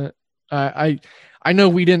tournament. I know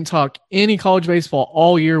we didn't talk any college baseball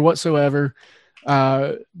all year whatsoever,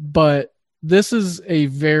 but this is a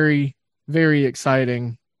very, very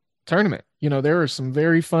exciting tournament. There are some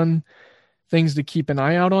very fun things to keep an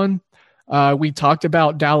eye out on. We talked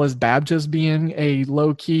about Dallas Baptist being a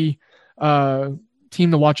low-key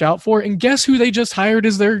team to watch out for. And guess who they just hired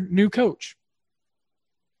as their new coach?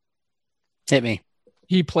 Hit me.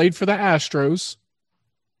 He played for the Astros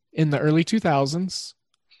in the early 2000s.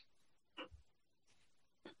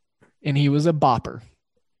 And he was a bopper.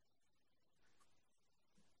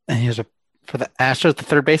 And he was for the Astros, the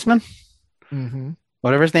third baseman? Mm-hmm.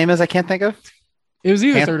 Whatever his name is, I can't think of. It was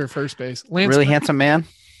either third or first base. Handsome man?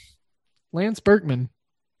 Lance Berkman.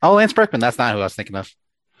 Oh, Lance Berkman. That's not who I was thinking of.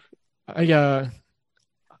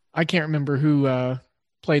 I can't remember who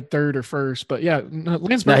played third or first, but yeah,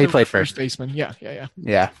 Lance Berkman. No, he played first baseman. Yeah.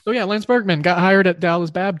 So yeah, Lance Berkman got hired at Dallas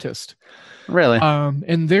Baptist. Really?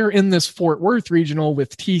 And they're in this Fort Worth regional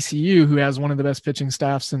with TCU, who has one of the best pitching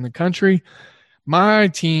staffs in the country. My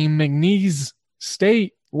team, McNeese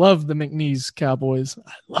State, love the McNeese Cowboys.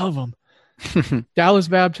 I love them. Dallas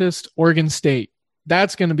Baptist, Oregon State.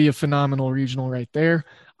 That's going to be a phenomenal regional right there.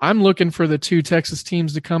 I'm looking for the two Texas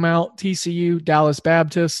teams to come out, TCU, Dallas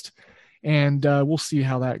Baptist, and we'll see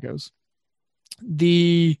how that goes.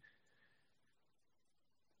 The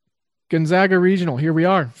Gonzaga Regional, here we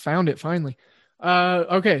are. Found it finally.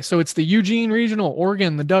 Okay, so it's the Eugene Regional.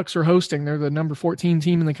 Oregon, the Ducks are hosting. They're the number 14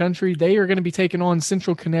 team in the country. They are going to be taking on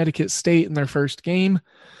Central Connecticut State in their first game.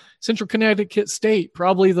 Central Connecticut State,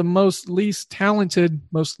 probably the the least talented,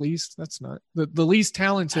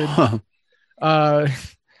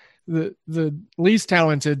 the least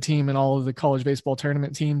talented team in all of the college baseball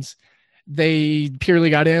tournament teams. They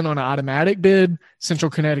purely got in on an automatic bid.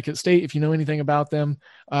 Central Connecticut State, if you know anything about them,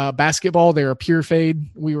 basketball, they're a pure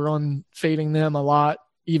fade. We were on fading them a lot,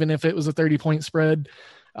 even if it was a 30-point spread.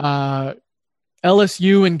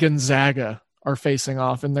 LSU and Gonzaga are facing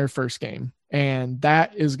off in their first game, and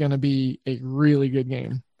that is going to be a really good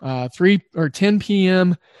game. 3 or 10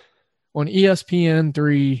 p.m. on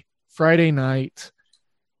ESPN3 Friday night.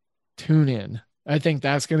 Tune in. I think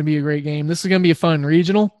that's going to be a great game. This is going to be a fun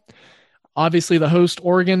regional. Obviously, the host,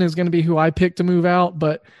 Oregon, is going to be who I picked to move out.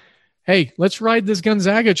 But, hey, let's ride this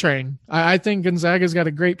Gonzaga train. I think Gonzaga's got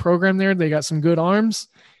a great program there. They got some good arms,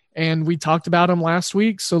 and we talked about them last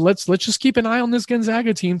week. So let's just keep an eye on this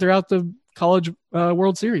Gonzaga team throughout the College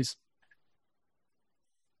World Series.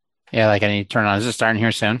 Yeah, like I need to turn on. Is it starting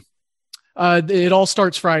here soon? It all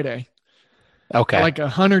starts Friday. Okay. Like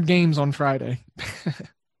 100 games on Friday.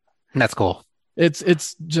 That's cool.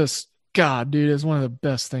 It's just, God, dude, it's one of the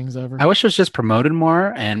best things ever. I wish it was just promoted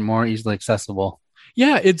more and more easily accessible.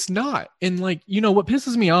 Yeah, it's not. And what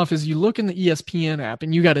pisses me off is you look in the ESPN app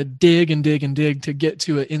and you got to dig and dig and dig to get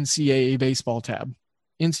to an NCAA baseball tab,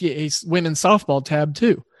 NCAA women's softball tab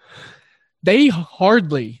too. They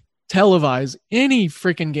hardly televise any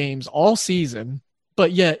freaking games all season,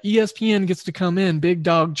 but yet ESPN gets to come in, big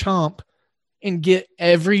dog chomp, and get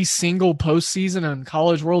every single postseason and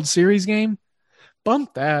College World Series game.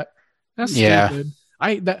 Bump that. That's stupid.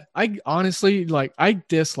 I honestly I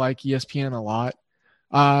dislike ESPN a lot.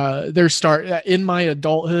 In my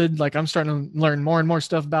adulthood, I'm starting to learn more and more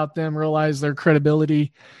stuff about them, realize their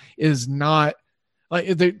credibility is not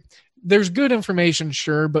there's good information,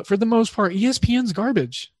 sure, but for the most part, ESPN's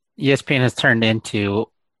garbage. ESPN has turned into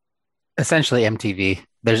essentially MTV.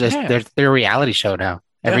 There's their reality show now.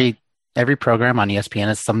 Every program on ESPN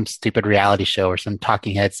is some stupid reality show or some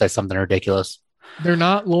talking head says something ridiculous. They're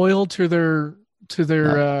not loyal to their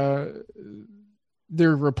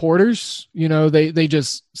reporters. They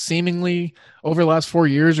just seemingly over the last 4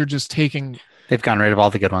 years are just taking. They've gotten rid of all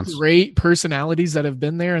the good ones. Great personalities that have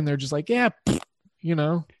been there, and they're just like,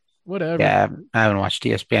 whatever. Yeah, I haven't watched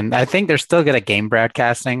ESPN. I think they're still good at game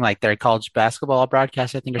broadcasting, like their college basketball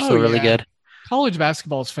broadcasts. I think are still really good. College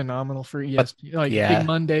basketball is phenomenal for ESPN, Big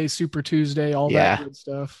Monday, Super Tuesday, all that good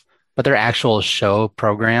stuff. But their actual show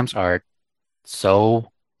programs are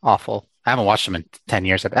so awful. I haven't watched them in 10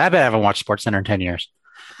 years. I bet I haven't watched SportsCenter in 10 years.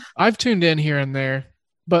 I've tuned in here and there,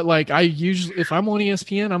 but I usually, if I'm on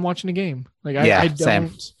ESPN, I'm watching a game. I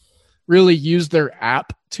don't really use their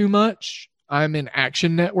app too much. I'm an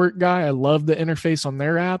Action Network guy. I love the interface on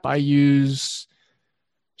their app. I use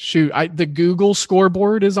the Google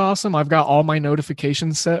scoreboard is awesome. I've got all my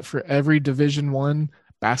notifications set for every Division I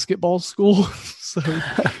basketball school. So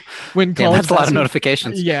when that's a lot of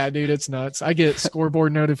notifications. Yeah, dude, it's nuts. I get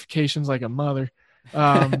scoreboard notifications like a mother.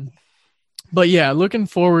 But yeah, looking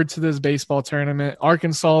forward to this baseball tournament.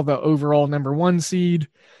 Arkansas, the overall number 1 seed.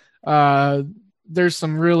 there's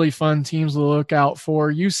some really fun teams to look out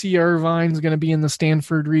for. UC Irvine's going to be in the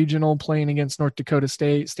Stanford Regional playing against North Dakota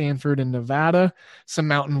State, Stanford, and Nevada. Some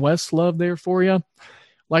Mountain West love there for you.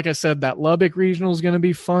 Like I said, that Lubbock Regional is going to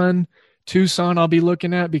be fun. Tucson I'll be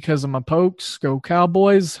looking at because of my Pokes. Go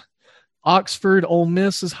Cowboys. Oxford, Ole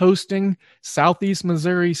Miss is hosting Southeast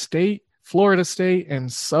Missouri State, Florida State,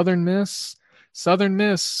 and Southern Miss. Southern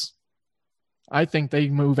Miss, I think they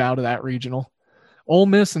move out of that regional. Ole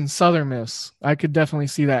Miss and Southern Miss, I could definitely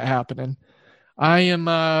see that happening. I am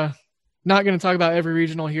not going to talk about every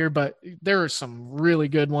regional here, but there are some really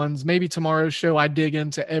good ones. Maybe tomorrow's show, I dig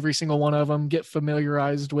into every single one of them, get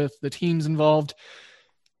familiarized with the teams involved,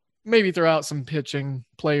 maybe throw out some pitching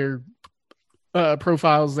player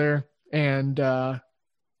profiles there, and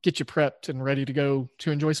get you prepped and ready to go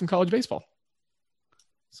to enjoy some college baseball.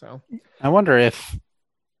 So I wonder if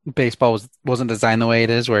baseball wasn't designed the way it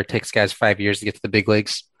is, where it takes guys 5 years to get to the big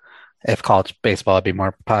leagues, if college baseball would be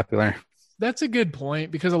more popular. That's a good point,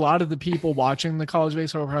 because a lot of the people watching the college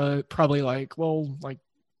baseball are probably like, well, like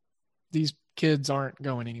these kids aren't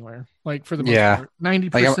going anywhere. Like for the most part,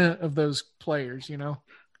 90% of those players, you know.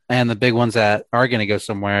 And the big ones that are going to go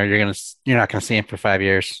somewhere, you're not going to see them for 5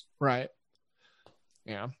 years. Right.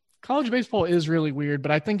 Yeah. College baseball is really weird,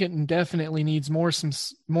 but I think it definitely needs more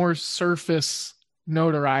surface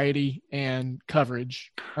notoriety and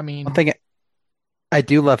coverage. I mean, I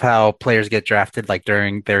do love how players get drafted like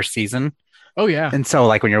during their season. Oh yeah. And so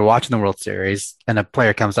like when you're watching the World Series and a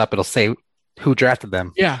player comes up, it'll say who drafted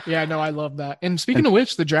them. Yeah. No, I love that. And speaking of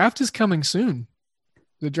which, the draft is coming soon.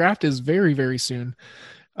 The draft is very, very soon.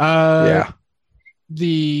 Who's got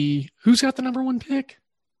the number one pick?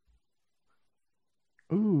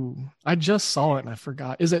 Ooh, I just saw it and I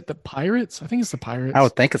forgot. Is it the Pirates? I think it's the Pirates. I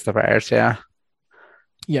would think it's the Pirates, yeah.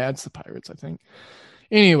 Yeah, it's the Pirates, I think.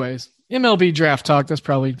 Anyways, MLB draft talk, that's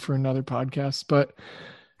probably for another podcast, but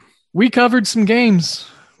we covered some games.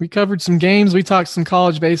 We talked some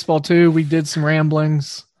college baseball too. We did some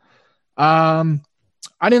ramblings. I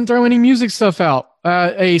didn't throw any music stuff out.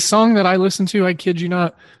 A song that I listened to, I kid you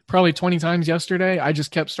not, probably 20 times yesterday. I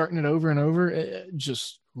just kept starting it over and over.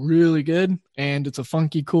 Just really good. And it's a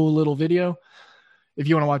funky, cool little video. If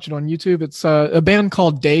you want to watch it on YouTube, it's a band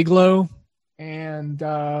called Dayglow. And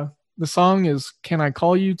the song is Can I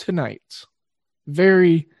Call You Tonight?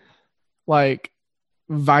 Very like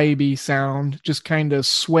vibey sound, just kind of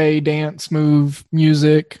sway, dance, move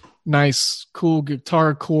music, nice, cool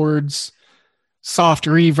guitar chords, soft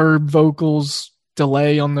reverb vocals,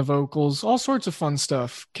 delay on the vocals, all sorts of fun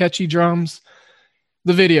stuff, catchy drums.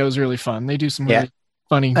 The video is really fun. They do some really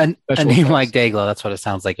funny. A name like Dayglow, that's what it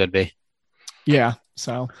sounds like it would be. Yeah,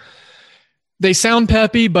 so they sound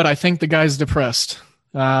peppy, but I think the guy's depressed.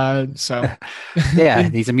 So yeah,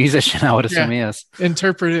 he's a musician. I would assume he is.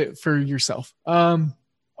 Interpret it for yourself.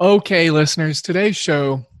 Okay, listeners, today's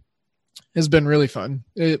show has been really fun.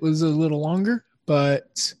 It was a little longer,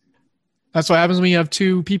 but that's what happens when you have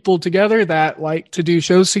two people together that like to do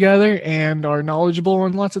shows together and are knowledgeable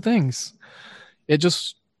on lots of things. It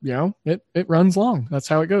just, it runs long. That's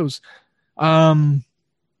how it goes.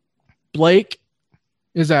 Blake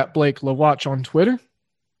is at Blake LaWatch on Twitter.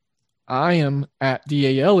 I am at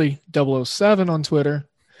DALE007 on Twitter.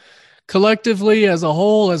 Collectively, as a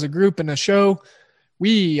whole, as a group and a show,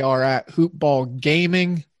 we are at Hoopball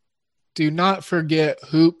Gaming. Do not forget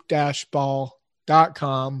hoop-ball.com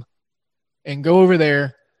and go over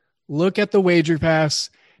there, look at the wager pass,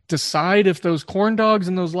 decide if those corn dogs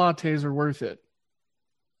and those lattes are worth it.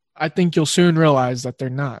 I think you'll soon realize that they're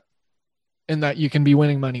not, and that you can be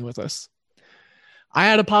winning money with us. I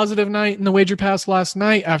had a positive night in the wager pass last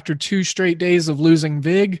night after 2 straight days of losing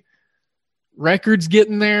vig. Records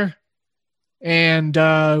getting there, and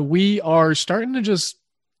we are starting to just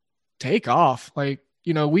take off. Like,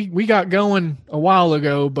 we got going a while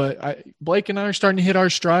ago, but Blake and I are starting to hit our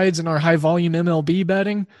strides in our high volume MLB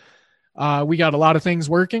betting. We got a lot of things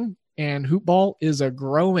working, and Hoopball is a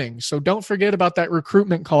growing. So don't forget about that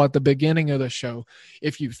recruitment call at the beginning of the show.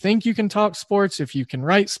 If you think you can talk sports, if you can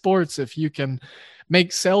write sports, if you can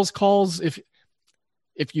make sales calls, if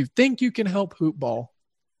you think you can help Hoopball,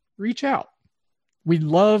 reach out. We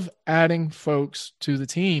love adding folks to the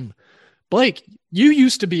team. Blake, you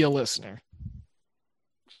used to be a listener.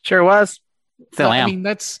 Sure was. Still am. I mean,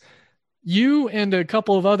 that's you and a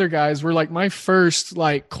couple of other guys were like my first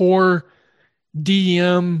like core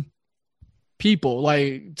DM people,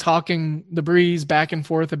 like talking the breeze back and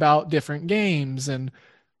forth about different games and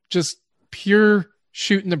just pure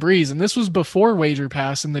shooting the breeze. And this was before Wager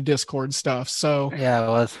Pass and the Discord stuff. So yeah, it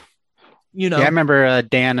was. Yeah, I remember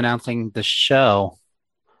Dan announcing the show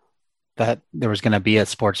that there was going to be a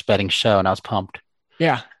sports betting show, and I was pumped.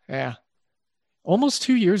 Yeah. Almost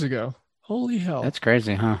 2 years ago. Holy hell. That's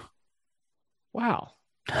crazy, huh? Wow.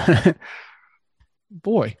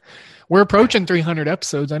 Boy, we're approaching 300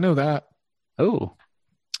 episodes. I know that. Oh.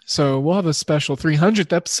 So we'll have a special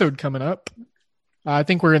 300th episode coming up. I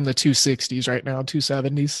think we're in the 260s right now,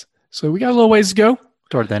 270s. So we got a little ways to go.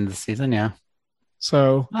 Toward the end of the season, yeah.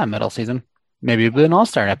 So middle season. Maybe it'll be an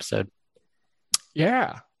all-star episode.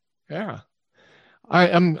 Yeah.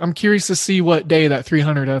 I'm curious to see what day that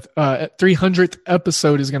 300th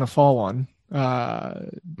episode is going to fall on.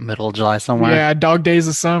 Middle of July somewhere. Yeah, dog days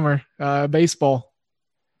of summer. Baseball.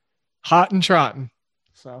 Hot and trotting.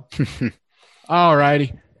 So, all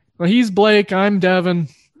righty. Well, he's Blake. I'm Devin.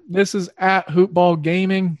 This is at Hoopball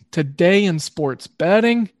Gaming. Today in sports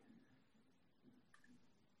betting.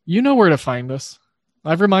 You know where to find us.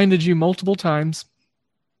 I've reminded you multiple times.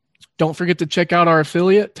 Don't forget to check out our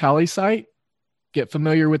affiliate, Tally Site. Get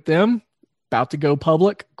familiar with them. About to go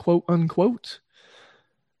public, quote unquote.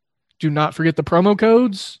 Do not forget the promo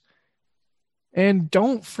codes. And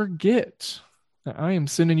don't forget that I am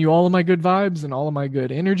sending you all of my good vibes and all of my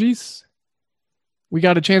good energies. We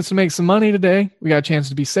got a chance to make some money today. We got a chance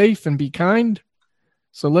to be safe and be kind.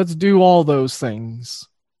 So let's do all those things.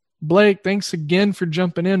 Blake, thanks again for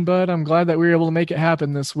jumping in, bud. I'm glad that we were able to make it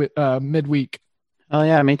happen this midweek. Oh,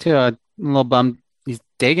 yeah, me too. I'm a little bummed. These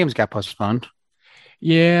day games got postponed.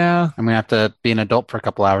 Yeah. I'm going to have to be an adult for a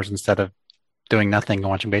couple hours instead of doing nothing and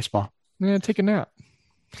watching baseball. Yeah, take a nap.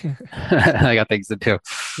 I got things to do.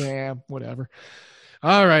 Yeah, whatever.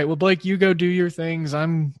 All right. Well, Blake, you go do your things.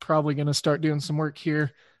 I'm probably going to start doing some work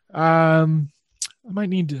here. I might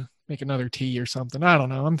need to make another tea or something. I don't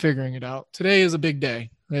know. I'm figuring it out. Today is a big day.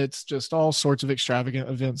 It's just all sorts of extravagant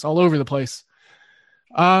events all over the place.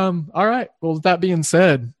 All right. Well, with that being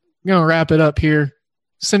said, I'm going to wrap it up here.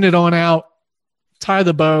 Send it on out. Tie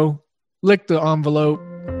the bow. Lick the envelope.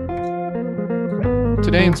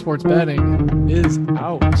 Today in sports betting is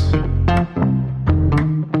out.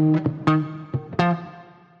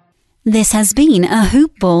 This has been a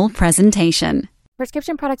Hoop Ball presentation.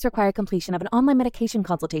 Prescription products require completion of an online medication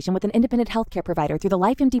consultation with an independent healthcare provider through the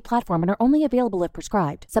LifeMD platform and are only available if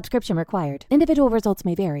prescribed. Subscription required. Individual results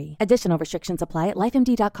may vary. Additional restrictions apply at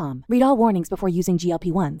lifemd.com. Read all warnings before using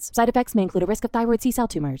GLP-1s. Side effects may include a risk of thyroid C-cell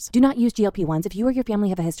tumors. Do not use GLP-1s if you or your family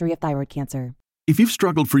have a history of thyroid cancer. If you've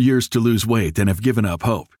struggled for years to lose weight and have given up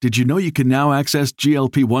hope, did you know you can now access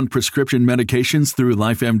GLP-1 prescription medications through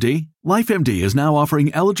LifeMD? LifeMD is now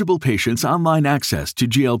offering eligible patients online access to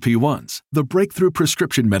GLP-1s, the breakthrough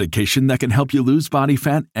prescription medication that can help you lose body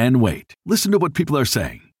fat and weight. Listen to what people are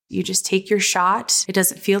saying. You just take your shot. It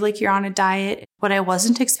doesn't feel like you're on a diet. What I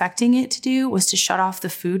wasn't expecting it to do was to shut off the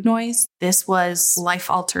food noise. This was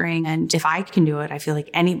life-altering, and if I can do it, I feel like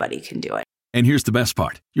anybody can do it. And here's the best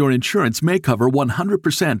part. Your insurance may cover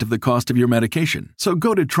 100% of the cost of your medication. So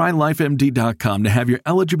go to TryLifeMD.com to have your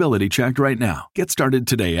eligibility checked right now. Get started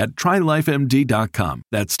today at TryLifeMD.com.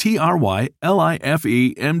 That's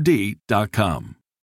TryLifeMD.com.